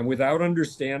whole. And without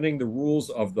understanding the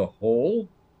rules of the whole,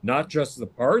 not just the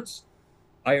parts,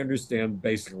 I understand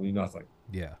basically nothing.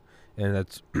 Yeah. And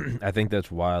that's, I think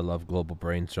that's why I love Global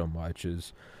Brain so much,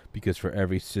 is because for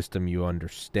every system you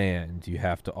understand, you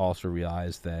have to also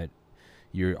realize that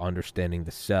you're understanding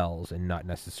the cells and not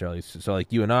necessarily. So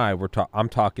like you and I,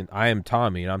 I am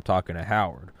Tommy and I'm talking to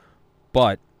Howard,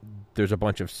 but there's a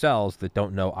bunch of cells that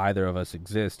don't know either of us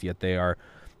exist, yet they are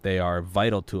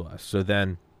vital to us. So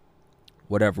then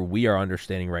whatever we are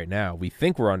understanding right now, we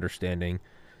think we're understanding,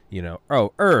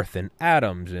 Earth and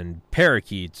atoms and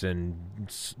parakeets and,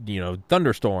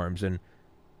 thunderstorms. And,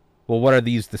 well, what are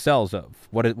these the cells of?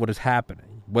 What is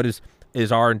happening? Is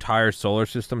our entire solar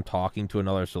system talking to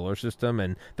another solar system?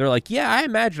 And they're like, yeah, I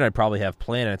imagine I probably have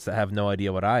planets that have no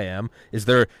idea what I am. Is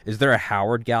there a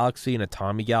Howard galaxy and a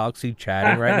Tommy galaxy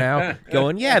chatting right now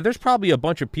going, yeah, there's probably a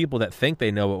bunch of people that think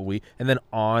they know what we, and then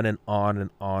on and on and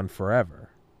on forever.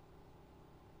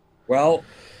 Well,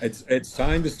 it's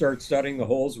time to start studying the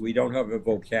holes. We don't have a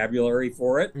vocabulary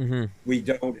for it. Mm-hmm. We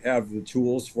don't have the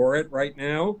tools for it right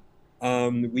now.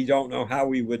 We don't know how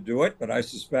we would do it, but I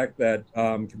suspect that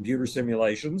computer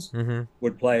simulations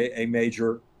would play a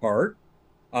major part.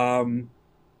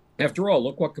 After all,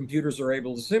 look what computers are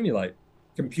able to simulate.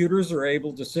 Computers are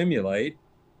able to simulate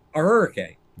a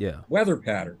hurricane, weather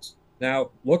patterns. Now,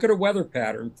 look at a weather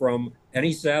pattern from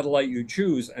any satellite you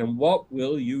choose, and what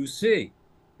will you see?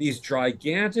 These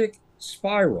gigantic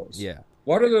spirals. Yeah.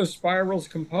 What are those spirals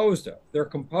composed of? They're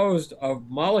composed of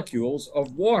molecules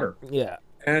of water. Yeah.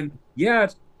 And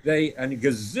yet and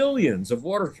gazillions of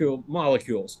water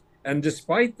molecules. And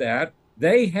despite that,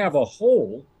 they have a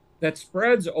hole that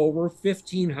spreads over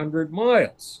 1,500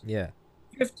 miles. Yeah.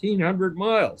 1,500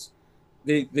 miles.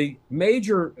 The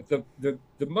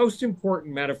most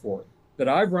important metaphor that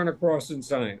I've run across in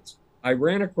science, I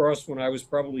ran across when I was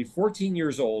probably 14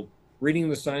 years old, reading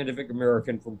the Scientific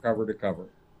American from cover to cover.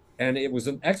 And it was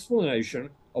an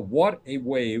explanation of what a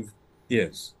wave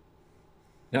is.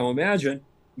 Now imagine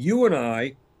you and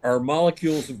I are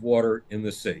molecules of water in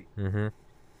the sea. Mm-hmm.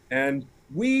 And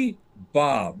we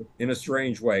bob in a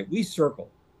strange way. We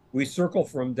circle. We circle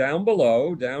from down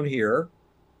below, down here,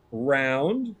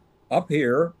 round, up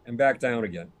here, and back down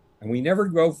again. And we never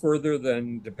go further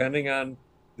than, depending on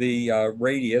the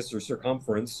radius or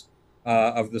circumference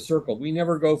of the circle, we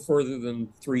never go further than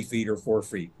 3 feet or 4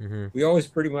 feet. Mm-hmm. We always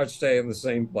pretty much stay in the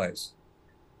same place.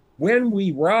 When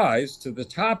we rise to the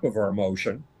top of our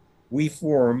motion, we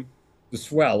form the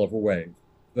swell of a wave,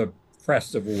 the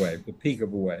crest of a wave, the peak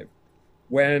of a wave.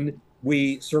 When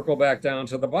we circle back down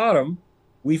to the bottom,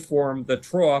 we form the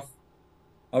trough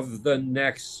of the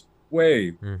next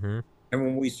wave. Mm-hmm. And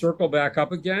when we circle back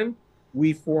up again,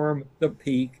 we form the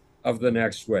peak of the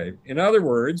next wave. In other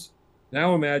words,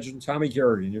 now imagine Tommy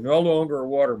Kerrigan. You're no longer a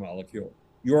water molecule.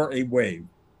 You're a wave.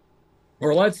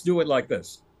 Or let's do it like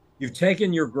this. You've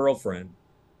taken your girlfriend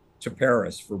to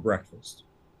Paris for breakfast.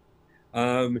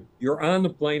 You're on the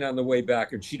plane on the way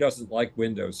back, and she doesn't like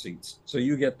window seats, so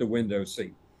you get the window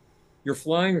seat. You're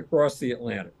flying across the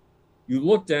Atlantic. You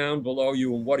look down below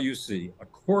you, and what do you see? A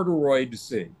corduroyed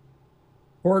sea,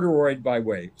 corduroyed by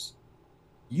waves.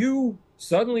 You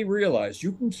suddenly realize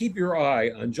you can keep your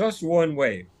eye on just one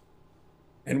wave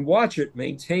and watch it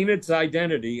maintain its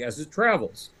identity as it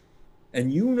travels.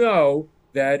 And you know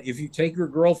that if you take your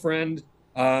girlfriend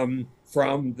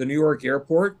from the New York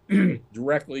airport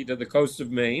directly to the coast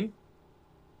of Maine,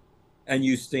 and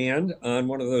you stand on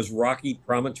one of those rocky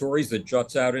promontories that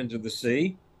juts out into the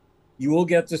sea, you will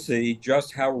get to see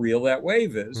just how real that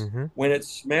wave is when it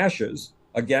smashes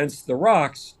against the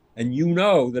rocks. And you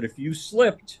know that if you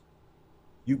slipped,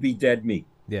 you'd be dead meat.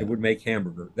 Yeah. It would make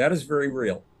hamburger. That is very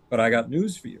real. But I got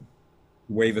news for you.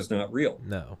 The wave is not real.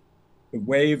 No. The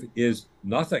wave is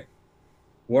nothing.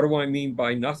 What do I mean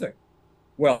by nothing?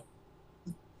 Well,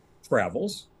 it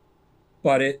travels,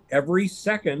 but every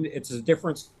second it's a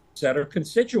different set of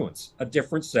constituents, a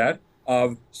different set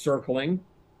of circling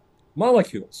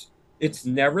molecules. It's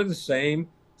never the same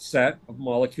set of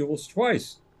molecules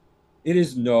twice. It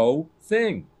is no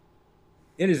thing.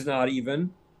 It is not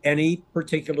even any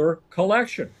particular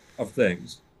collection of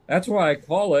things. That's why I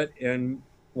call it in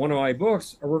one of my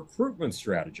books a recruitment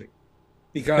strategy,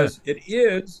 because it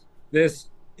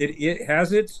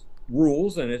has its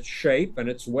rules and its shape and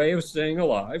its way of staying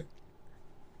alive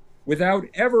without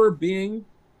ever being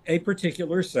a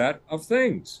particular set of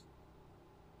things.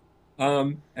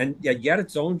 And yet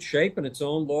its own shape and its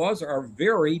own laws are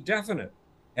very definite,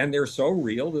 and they're so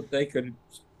real that they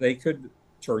could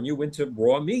turn you into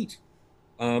raw meat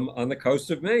on the coast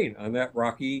of Maine, on that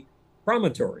rocky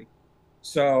promontory.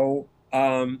 So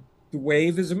the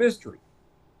wave is a mystery.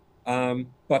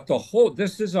 But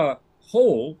this is a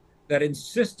whole that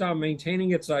insists on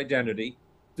maintaining its identity,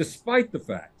 despite the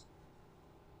fact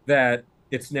that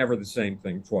it's never the same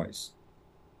thing twice.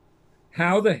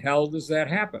 How the hell does that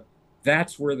happen?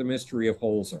 That's where the mystery of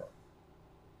holes are.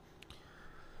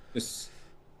 That's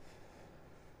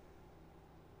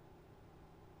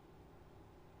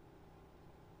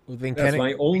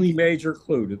my only major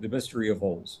clue to the mystery of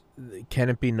holes. Can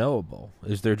it be knowable?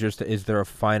 Is there a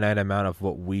finite amount of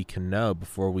what we can know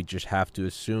before we just have to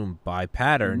assume by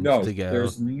patterns to go?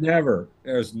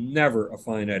 There's never a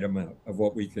finite amount of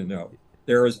what we can know.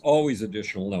 There is always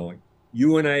additional knowing.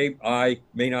 You and I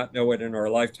may not know it in our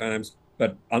lifetimes,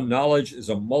 but knowledge is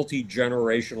a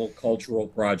multi-generational cultural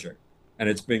project. And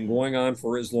it's been going on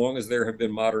for as long as there have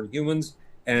been modern humans,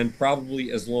 and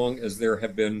probably as long as there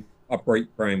have been upright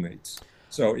primates.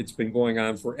 So it's been going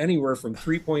on for anywhere from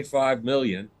 3.5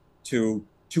 million to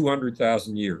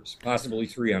 200,000 years, possibly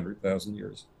 300,000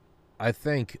 years. I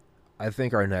think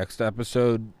our next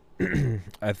episode,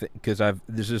 because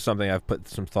this is something I've put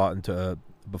some thought into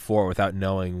before without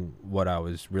knowing what I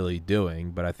was really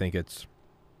doing, but I think it's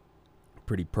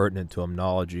pretty pertinent to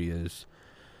Omnology, is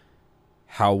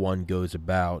how one goes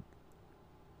about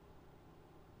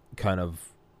kind of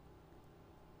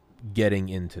getting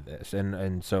into this,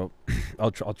 and so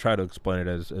I'll try to explain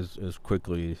it as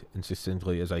quickly and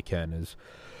succinctly as I can. Is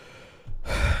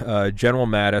General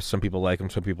Mattis? Some people like him,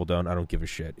 some people don't. I don't give a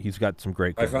shit. He's got some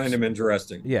great quotes. I find him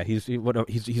interesting. Yeah, he's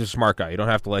a smart guy. You don't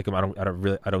have to like him. I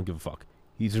don't give a fuck.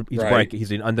 He's right. bright.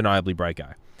 He's an undeniably bright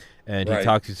guy. And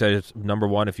right. He says, number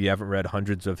one, if you haven't read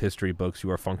hundreds of history books,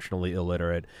 you are functionally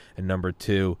illiterate. And number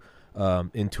two,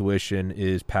 intuition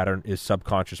is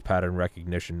subconscious pattern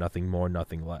recognition, nothing more,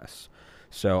 nothing less.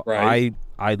 So right.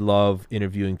 I love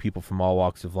interviewing people from all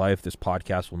walks of life. This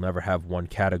podcast will never have one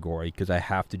category, because I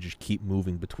have to just keep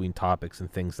moving between topics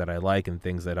and things that I like and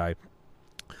things that I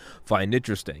find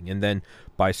interesting. And then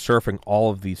by surfing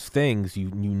all of these things, you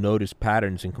notice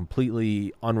patterns in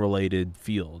completely unrelated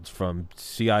fields, from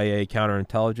CIA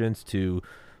counterintelligence to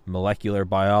molecular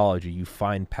biology. You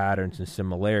find patterns and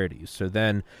similarities. So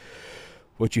then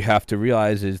what you have to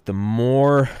realize is the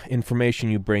more information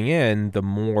you bring in, the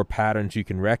more patterns you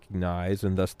can recognize,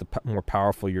 and thus the more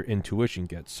powerful your intuition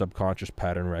gets, subconscious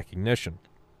pattern recognition.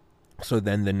 So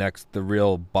then the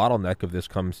real bottleneck of this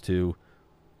comes to,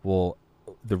 well,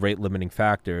 the rate limiting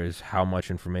factor is how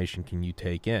much information can you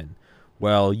take in.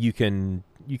 Well, you can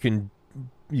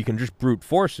just brute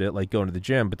force it, like going to the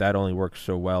gym, but that only works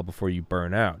so well before you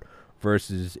burn out.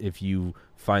 Versus if you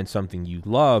find something you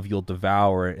love, you'll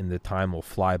devour it, and the time will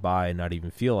fly by and not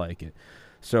even feel like it.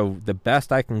 So the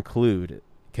best I can conclude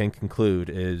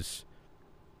is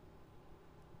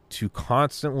to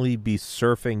constantly be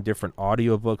surfing different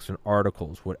audiobooks and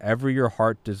articles, whatever your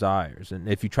heart desires. And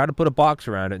if you try to put a box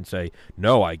around it and say,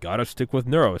 no, I gotta stick with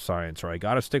neuroscience, or I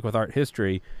gotta stick with art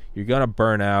history, you're gonna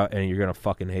burn out and you're gonna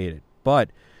fucking hate it. But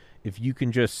if you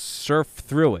can just surf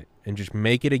through it and just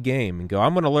make it a game and go,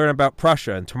 I'm gonna learn about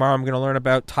Prussia, and tomorrow I'm gonna learn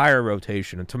about tire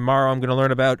rotation, and tomorrow I'm gonna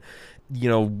learn about,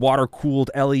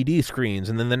 water-cooled LED screens,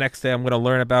 and then the next day I'm gonna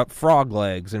learn about frog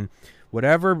legs, and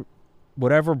whatever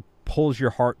pulls your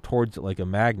heart towards it like a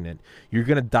magnet, you're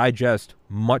going to digest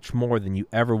much more than you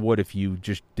ever would if you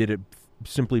just did it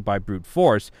simply by brute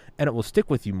force, and it will stick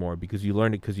with you more because you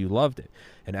learned it because you loved it.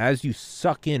 And as you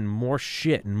suck in more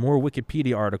shit and more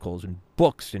Wikipedia articles and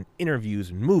books and interviews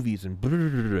and movies and blah, blah,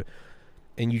 blah, blah,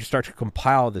 and you start to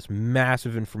compile this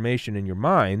massive information in your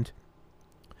mind,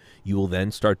 you will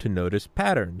then start to notice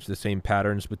patterns, the same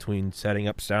patterns between setting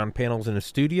up sound panels in a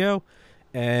studio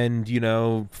and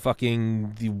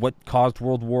what caused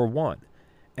World War I.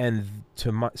 And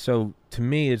to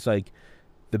me, it's like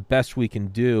the best we can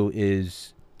do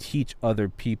is teach other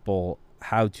people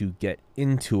how to get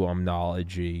into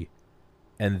Omnology,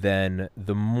 and then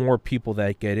the more people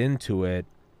that get into it,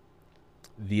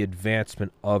 the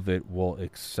advancement of it will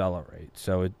accelerate.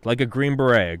 So like a Green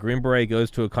Beret goes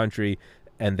to a country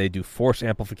and they do force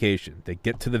amplification. They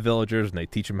get to the villagers and they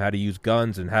teach them how to use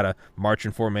guns and how to march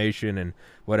in formation and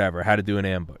whatever, how to do an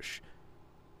ambush.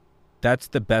 That's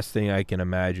the best thing I can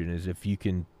imagine, is if you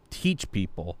can teach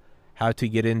people how to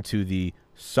get into the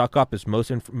suck up as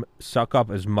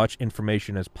much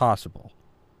information as possible.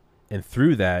 And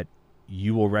through that,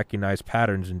 you will recognize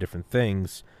patterns in different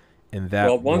things, and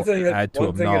that will add to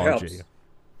Omnology.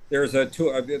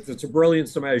 It's a brilliant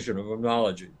summation of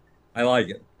Omnology. I like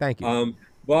it. Thank you.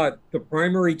 But the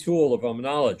primary tool of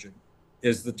Omnology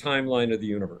is the timeline of the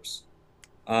universe.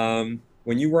 When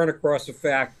you run across a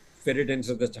fact, fit it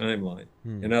into the timeline.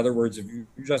 In other words, if you've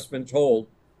just been told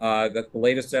that the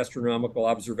latest astronomical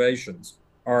observations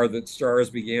are that stars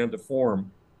began to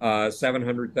form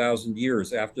 700,000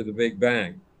 years after the Big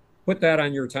Bang, put that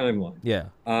on your timeline. Yeah.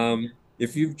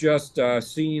 If you've just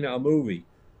seen a movie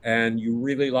and you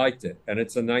really liked it, and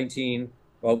it's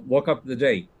look up the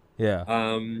date. Yeah.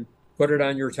 Put it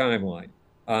on your timeline.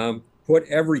 Put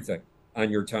everything on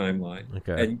your timeline.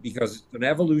 Okay. And because it's an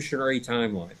evolutionary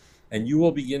timeline, and you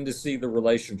will begin to see the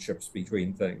relationships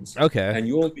between things. Okay. And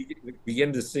you will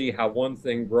begin to see how one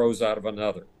thing grows out of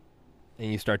another.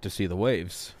 And you start to see the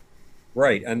waves.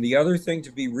 Right. And the other thing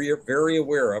to be very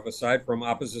aware of, aside from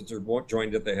opposites are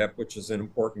joined at the hip, which is an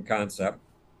important concept,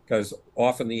 because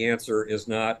often the answer is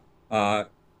not,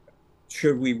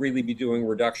 should we really be doing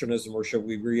reductionism or should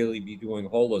we really be doing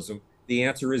holism? The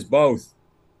answer is both.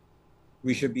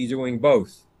 We should be doing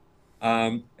both.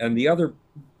 And the other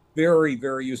very,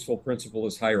 very useful principle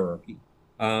is hierarchy.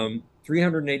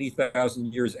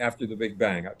 380,000 years after the Big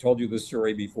Bang, I told you this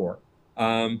story before.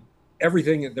 There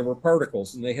were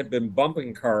particles, and they had been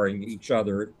bumping carring each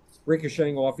other,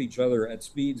 ricocheting off each other at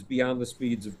speeds beyond the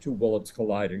speeds of two bullets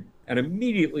colliding. And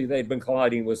immediately they'd been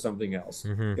colliding with something else.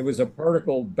 Mm-hmm. It was a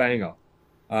particle bang-up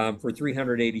for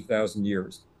 380,000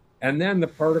 years. And then the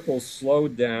particles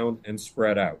slowed down and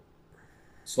spread out.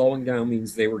 Slowing down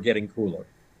means they were getting cooler.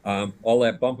 All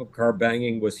that bump-up car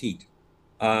banging was heat.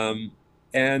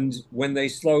 And when they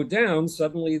slowed down,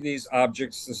 suddenly these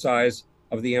objects the size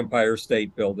of the Empire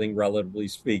State Building, relatively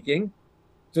speaking,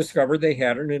 discovered they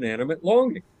had an inanimate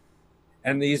longing.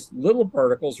 And these little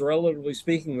particles, relatively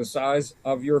speaking, the size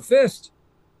of your fist,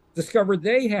 discovered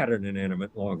they had an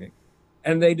inanimate longing.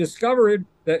 And they discovered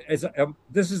that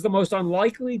this is the most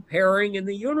unlikely pairing in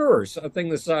the universe, a thing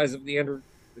the size of the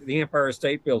Empire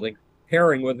State Building,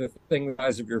 pairing with a thing the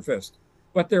size of your fist.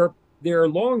 But their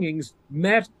longings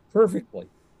met perfectly.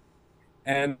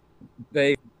 And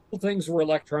the little things were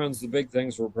electrons, the big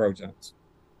things were protons.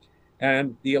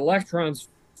 And the electrons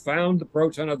found the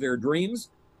proton of their dreams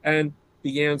and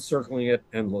began circling it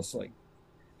endlessly.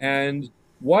 And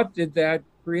what did that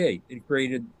create? It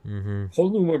created whole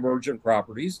new emergent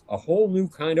properties, a whole new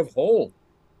kind of whole.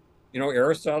 You know,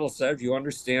 Aristotle said, if you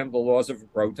understand the laws of a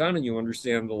proton and you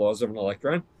understand the laws of an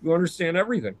electron, you understand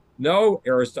everything. No,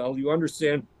 Aristotle, you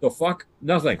understand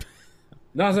nothing.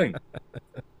 Nothing.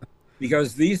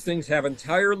 Because these things have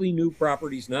entirely new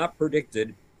properties not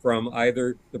predicted from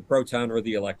either the proton or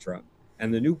the electron.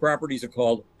 And the new properties are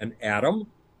called an atom,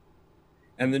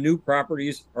 and the new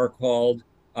properties are called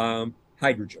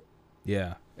hydrogen.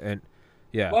 Yeah. And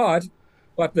yeah.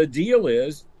 But the deal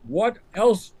is, what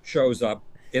else shows up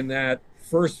in that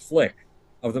first flick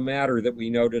of the matter that we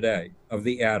know today, of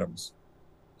the atoms?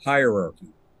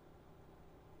 Hierarchy.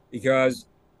 Because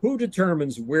who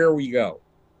determines where we go?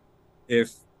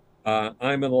 If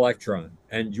I'm an electron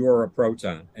and you're a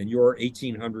proton and you're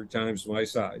 1,800 times my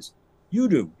size, you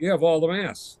do. You have all the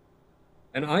mass.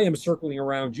 And I am circling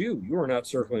around you. You are not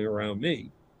circling around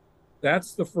me.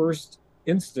 That's the first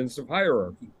instance of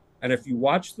hierarchy. And if you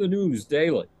watch the news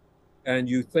daily and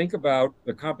you think about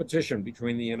the competition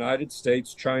between the United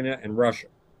States, China, and Russia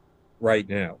right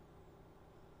now,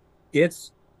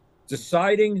 it's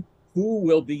deciding who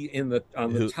will be on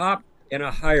the top in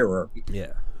a hierarchy.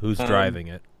 Yeah, who's driving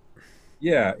it.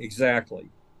 Yeah, exactly.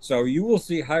 So you will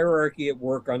see hierarchy at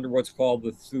work under what's called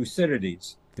the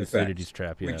Thucydides effect. Thucydides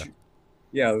trap,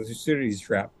 yeah. The Thucydides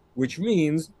trap, which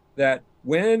means that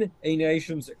when a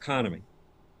nation's economy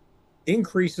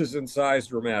increases in size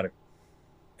dramatically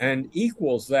and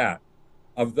equals that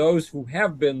of those who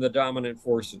have been the dominant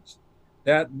forces,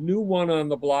 that new one on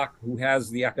the block who has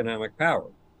the economic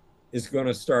power is going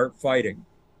to start fighting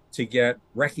to get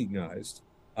recognized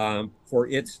for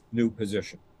its new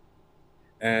position.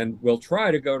 And will try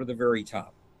to go to the very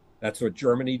top. That's what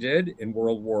Germany did in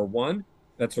World War I.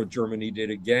 That's what Germany did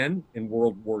again in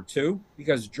World War II.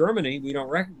 Because Germany, we don't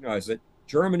recognize it,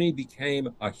 Germany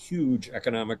became a huge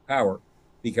economic power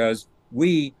because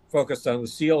we focused on the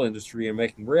steel industry and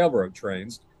making railroad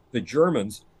trains. The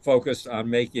Germans focused on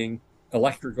making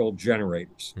electrical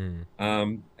generators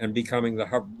and becoming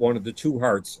one of the two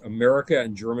hearts. America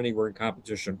and Germany were in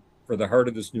competition for the heart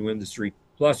of this new industry,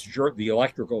 plus the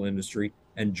electrical industry.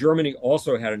 And Germany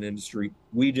also had an industry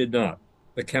we did not,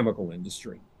 the chemical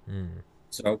industry.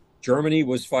 So Germany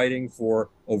was fighting for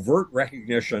overt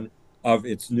recognition of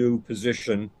its new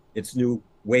position, its new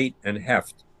weight and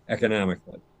heft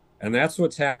economically. And that's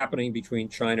what's happening between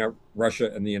China,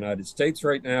 Russia, and the United States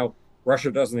right now. Russia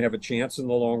doesn't have a chance in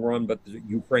the long run, but the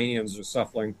Ukrainians are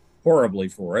suffering horribly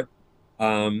for it.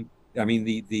 I mean,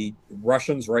 the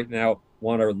Russians right now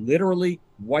want to literally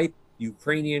wipe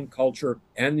Ukrainian culture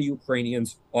and the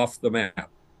Ukrainians off the map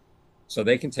so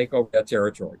they can take over that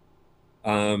territory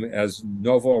as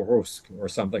Novorusk or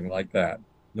something like that.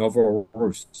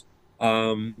 Novorusk.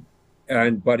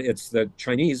 But it's the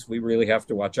Chinese we really have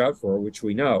to watch out for, which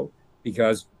we know,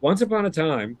 because once upon a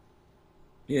time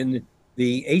in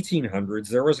the 1800s,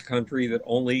 there was a country that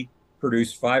only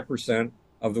produced 5%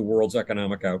 of the world's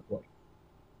economic output.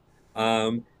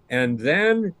 And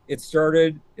then it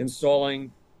started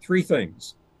installing three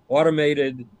things: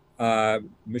 automated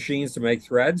machines to make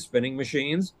thread, spinning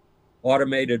machines,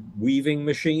 automated weaving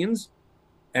machines,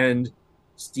 and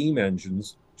steam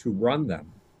engines to run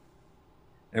them.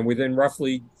 And within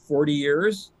roughly 40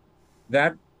 years,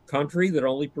 that country that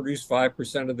only produced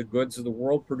 5% of the goods of the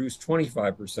world produced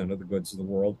 25% of the goods of the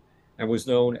world and was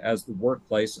known as the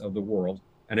workplace of the world.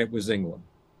 And it was England,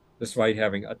 despite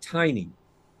having a tiny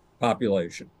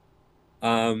population.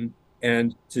 And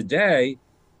today,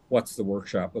 what's the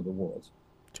workshop of the world?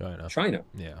 China.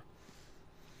 Yeah.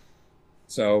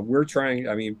 So we're trying,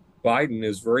 I mean, Biden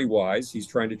is very wise. He's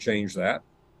trying to change that.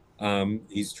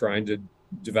 He's trying to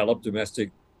develop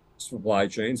domestic supply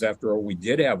chains. After all, we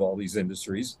did have all these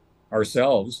industries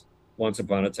ourselves once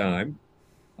upon a time.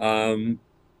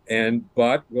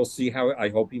 But we'll see how. I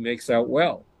hope he makes out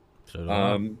well. So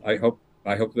I hope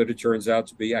that it turns out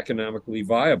to be economically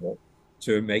viable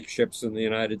to make ships in the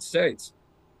United States.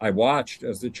 I watched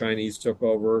as the Chinese took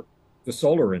over the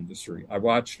solar industry. I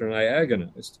watched and I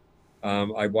agonized.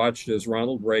 I watched as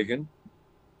Ronald Reagan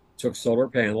took solar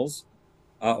panels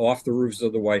off the roofs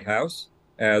of the White House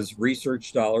as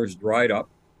research dollars dried up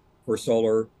for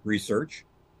solar research.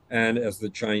 And as the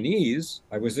Chinese,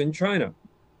 I was in China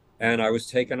and I was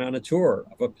taken on a tour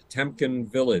of a Potemkin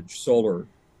village solar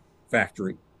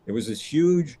factory. It was this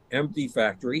huge empty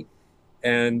factory,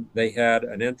 and they had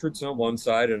an entrance on one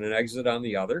side and an exit on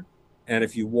the other. And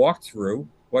if you walked through,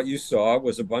 what you saw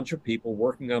was a bunch of people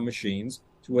working on machines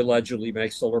to allegedly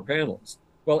make solar panels.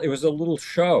 Well, it was a little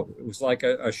show. It was like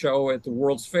a show at the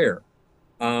World's Fair.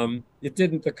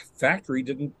 The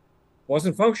factory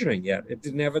wasn't functioning yet. It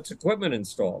didn't have its equipment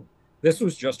installed. This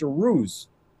was just a ruse.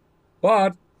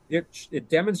 But it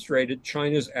demonstrated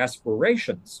China's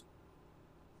aspirations.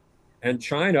 And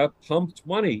China pumped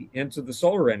money into the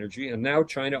solar energy, and now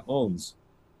China owns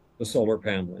the solar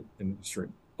panel industry,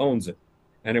 owns it.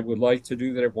 And it would like to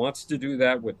do that. It wants to do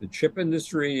that with the chip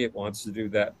industry. It wants to do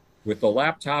that with the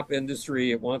laptop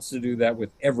industry. It wants to do that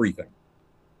with everything.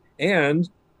 And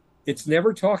it's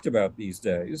never talked about these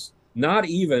days, not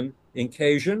even in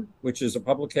Casion, which is a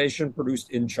publication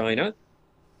produced in China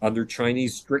under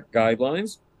Chinese strict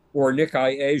guidelines, or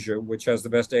Nikkei Asia, which has the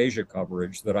best Asia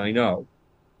coverage that I know.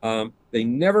 They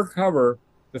never cover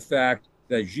the fact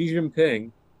that Xi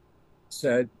Jinping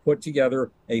put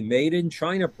together a Made in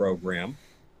China program,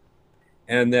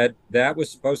 and that was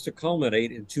supposed to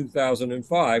culminate in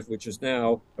 2005, which is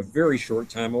now a very short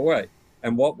time away.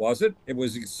 And what was it? It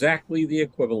was exactly the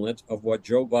equivalent of what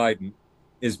Joe Biden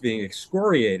is being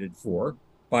excoriated for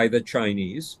by the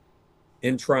Chinese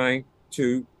in trying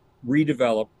to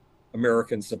redevelop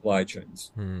American supply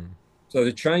chains. So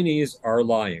the Chinese are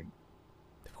lying.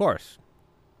 Of course.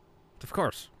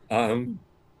 I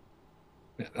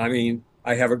mean,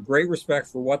 I have a great respect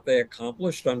for what they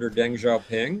accomplished under Deng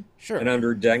Xiaoping and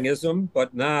under Dengism,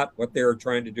 but not what they were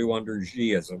trying to do under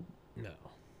Xiism.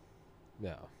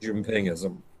 No.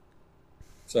 Jinpingism.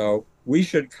 So we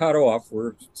should cut off.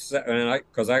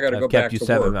 Because I got to go back to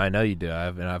work. I know you do.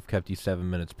 I've kept you 7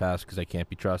 minutes past because I can't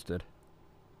be trusted.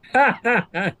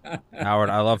 Howard,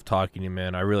 I love talking to you,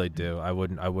 man. I really do. I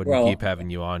wouldn't keep having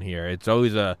you on here. It's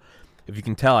always if you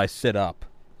can tell, I sit up.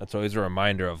 That's always a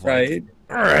reminder of right.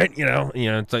 all right,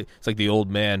 it's like the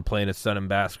old man playing his son in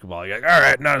basketball. You're like, all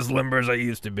right, not as limber as I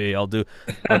used to be. I'll do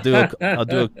a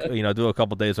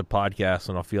couple days of podcasts,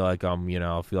 and I'll feel like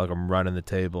I'm running the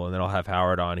table, and then I'll have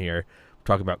Howard on here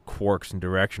talking about quarks and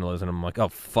directionalism. I'm like, oh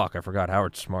fuck, I forgot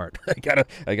Howard's smart. I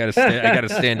gotta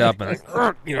stand up and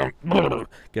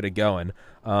get it going.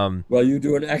 Well, you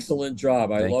do an excellent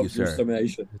job. I love your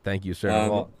summation. Thank you, sir.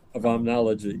 Of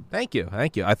Omnology. Thank you. I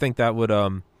think that would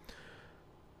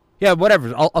yeah,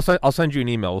 whatever. I'll send you an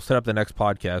email. We'll set up the next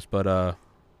podcast, but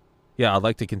yeah, I'd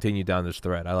like to continue down this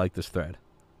thread. I like this thread.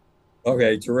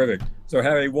 Okay, terrific. So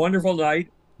have a wonderful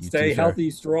night. Stay too,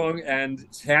 healthy, strong, and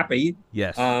happy.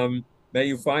 Yes. May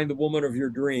you find the woman of your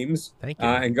dreams. Thank you.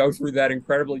 And go through that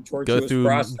incredibly tortuous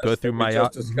process. Go through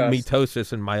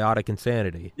mitosis and meiotic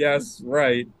insanity. Yes,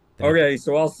 right. Okay,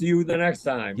 so I'll see you the next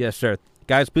time. Yes, sir.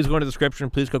 Guys, please go into the description.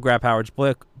 Please go grab Howard's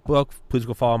book. Please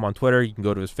go follow him on Twitter. You can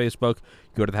go to his Facebook.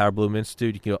 You can go to the Howard Bloom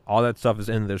Institute. You can all that stuff is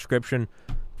in the description.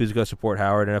 Please go support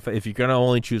Howard. And if you're going to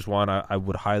only choose one, I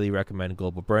would highly recommend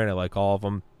Global Brain. I like all of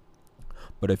them.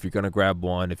 But if you're going to grab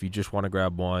one, if you just want to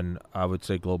grab one, I would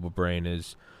say Global Brain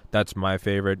that's my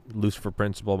favorite. Lucifer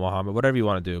Principle, Muhammad, whatever you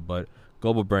want to do. But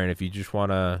Global Brain, if you just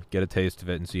want to get a taste of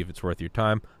it and see if it's worth your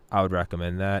time, I would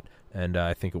recommend that. And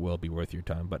I think it will be worth your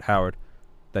time. But Howard,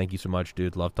 thank you so much,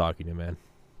 dude. Love talking to you, man.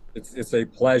 It's a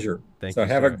pleasure. Thank you,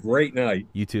 have sir. A great night.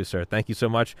 You too, sir. Thank you so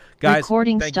much. Guys,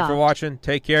 Recording thank stopped. you for watching.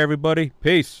 Take care, everybody.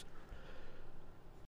 Peace.